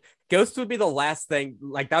 dude. Ghosts would be the last thing.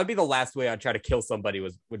 Like, that would be the last way I'd try to kill somebody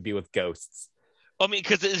would be with ghosts. I mean,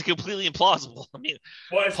 because it's completely implausible. I mean,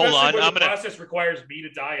 well, especially when the process requires me to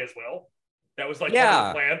die as well. That was like part of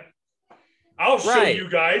the plan. I'll show you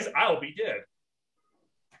guys. I'll be dead.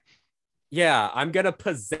 Yeah, I'm going to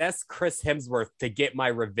possess Chris Hemsworth to get my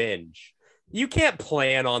revenge. You can't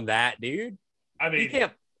plan on that, dude. I mean,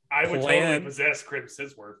 I would totally possess Chris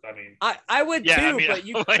Hemsworth. I mean, I would too, but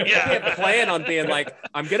you can't plan on being like,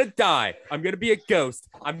 I'm going to die. I'm going to be a ghost.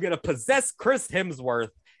 I'm going to possess Chris Hemsworth.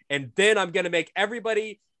 And then I'm going to make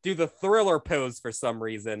everybody do the Thriller pose for some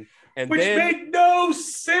reason. Which made no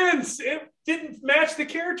sense. It didn't match the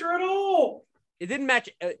character at all. It didn't match.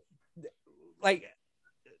 Like,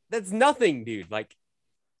 that's nothing, dude. Like,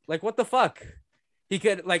 what the fuck? He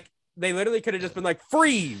could, like, they literally could have just been like,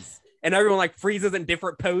 freeze. And everyone, like, freezes in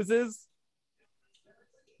different poses.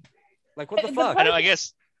 Like, what the fuck? I know, I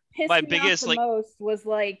guess my biggest, like, most was,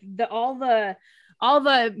 like, all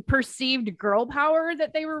the perceived girl power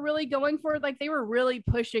that they were really going for. Like, they were really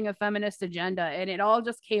pushing a feminist agenda, and it all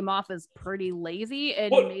just came off as pretty lazy and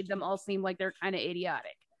made them all seem like they're kind of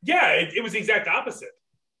idiotic. Yeah, it was the exact opposite.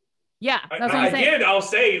 Yeah, that's what I'm saying. Again, I'll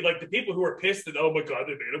say, like, the people who were pissed that, oh my God,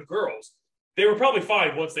 they made them girls, they were probably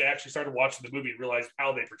fine once they actually started watching the movie and realized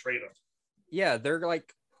how they portrayed them. Yeah, they're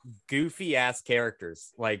like goofy ass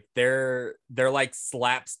characters. Like, they're like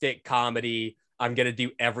slapstick comedy. I'm gonna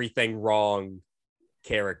do everything wrong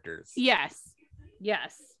characters. Yes.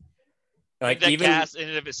 Like, that cast in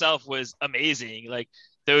and of itself was amazing. Like,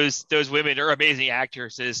 those women are amazing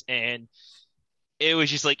actresses, and it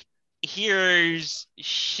was just like, here's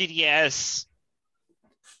shitty ass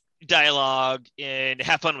dialogue and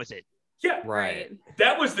have fun with it. Yeah, right.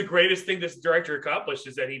 That was the greatest thing this director accomplished,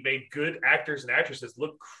 is that he made good actors and actresses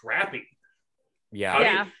look crappy.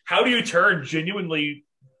 Yeah. How do you turn genuinely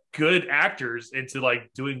good actors into,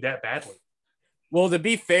 like, doing that badly? Well, to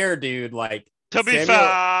be fair, dude, like, to be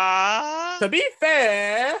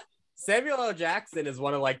fair, Samuel L. Jackson is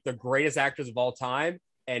one of, like, the greatest actors of all time,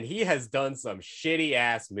 and he has done some shitty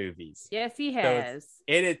ass movies. Yes, he has. So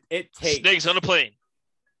it takes Snakes on a Plane.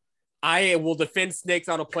 I will defend Snakes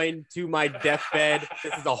on a Plane to my deathbed.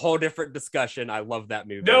 This is a whole different discussion. I love that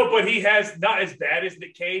movie. No, but he has not as bad as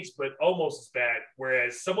Nick Cage, but almost as bad.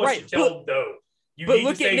 Whereas someone should tell him no. But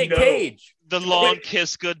look at Nick Cage. The long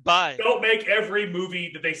kiss goodbye. Don't make every movie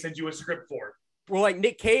that they send you a script for. Well, like,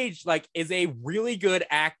 Nick Cage, like, is a really good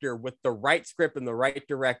actor with the right script and the right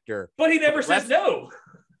director. But he never says no.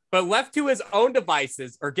 But left to his own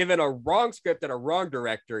devices, or given a wrong script and a wrong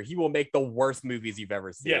director, he will make the worst movies you've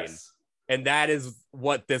ever seen. Yes. And that is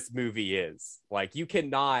what this movie is. Like, you can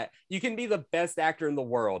be the best actor in the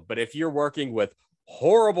world, but if you're working with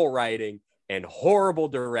horrible writing and horrible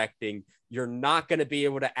directing, you're not going to be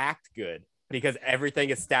able to act good because everything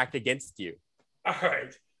is stacked against you. All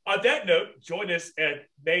right. On that note, join us at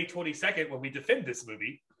May 22nd when we defend this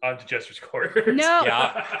movie on Jester's Court. No,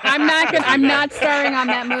 yeah. I'm not starring on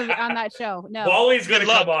that movie, on that show. No. Wally's going to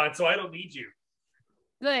come on, so I don't need you.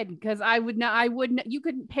 Good, because I wouldn't. You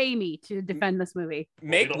couldn't pay me to defend this movie.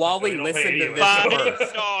 Make Wally listen to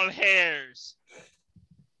this. All hairs.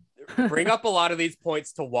 Bring up a lot of these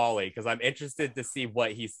points to Wally, because I'm interested to see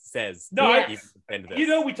what he says. No, you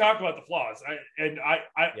know, we talk about the flaws,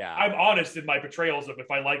 I'm honest in my portrayals of if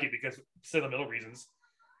I like it because sentimental reasons.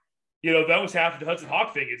 You know, that was half of the Hudson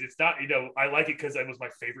Hawk thing. It's not, you know, I like it because it was my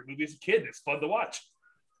favorite movie as a kid. And it's fun to watch.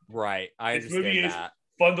 Right, I this understand movie that. Is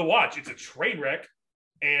fun to watch. It's a train wreck,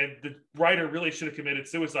 and the writer really should have committed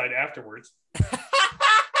suicide afterwards.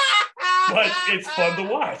 But it's fun to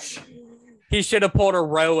watch. He should have pulled a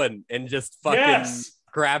Rowan and just fucking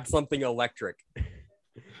grabbed something electric.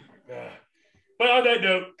 But on that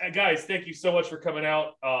note, guys, thank you so much for coming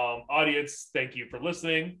out. Audience, thank you for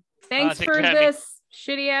listening. Thanks for this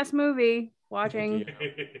shitty ass movie watching.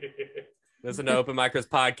 Listen to Open Micros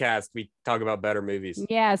podcast. We talk about better movies.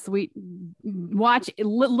 Yes, we watch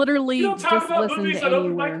literally. You don't talk about movies on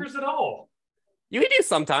Open Micros at all. You can do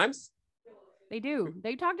sometimes. They do.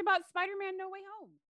 They talked about Spider-Man No Way Home.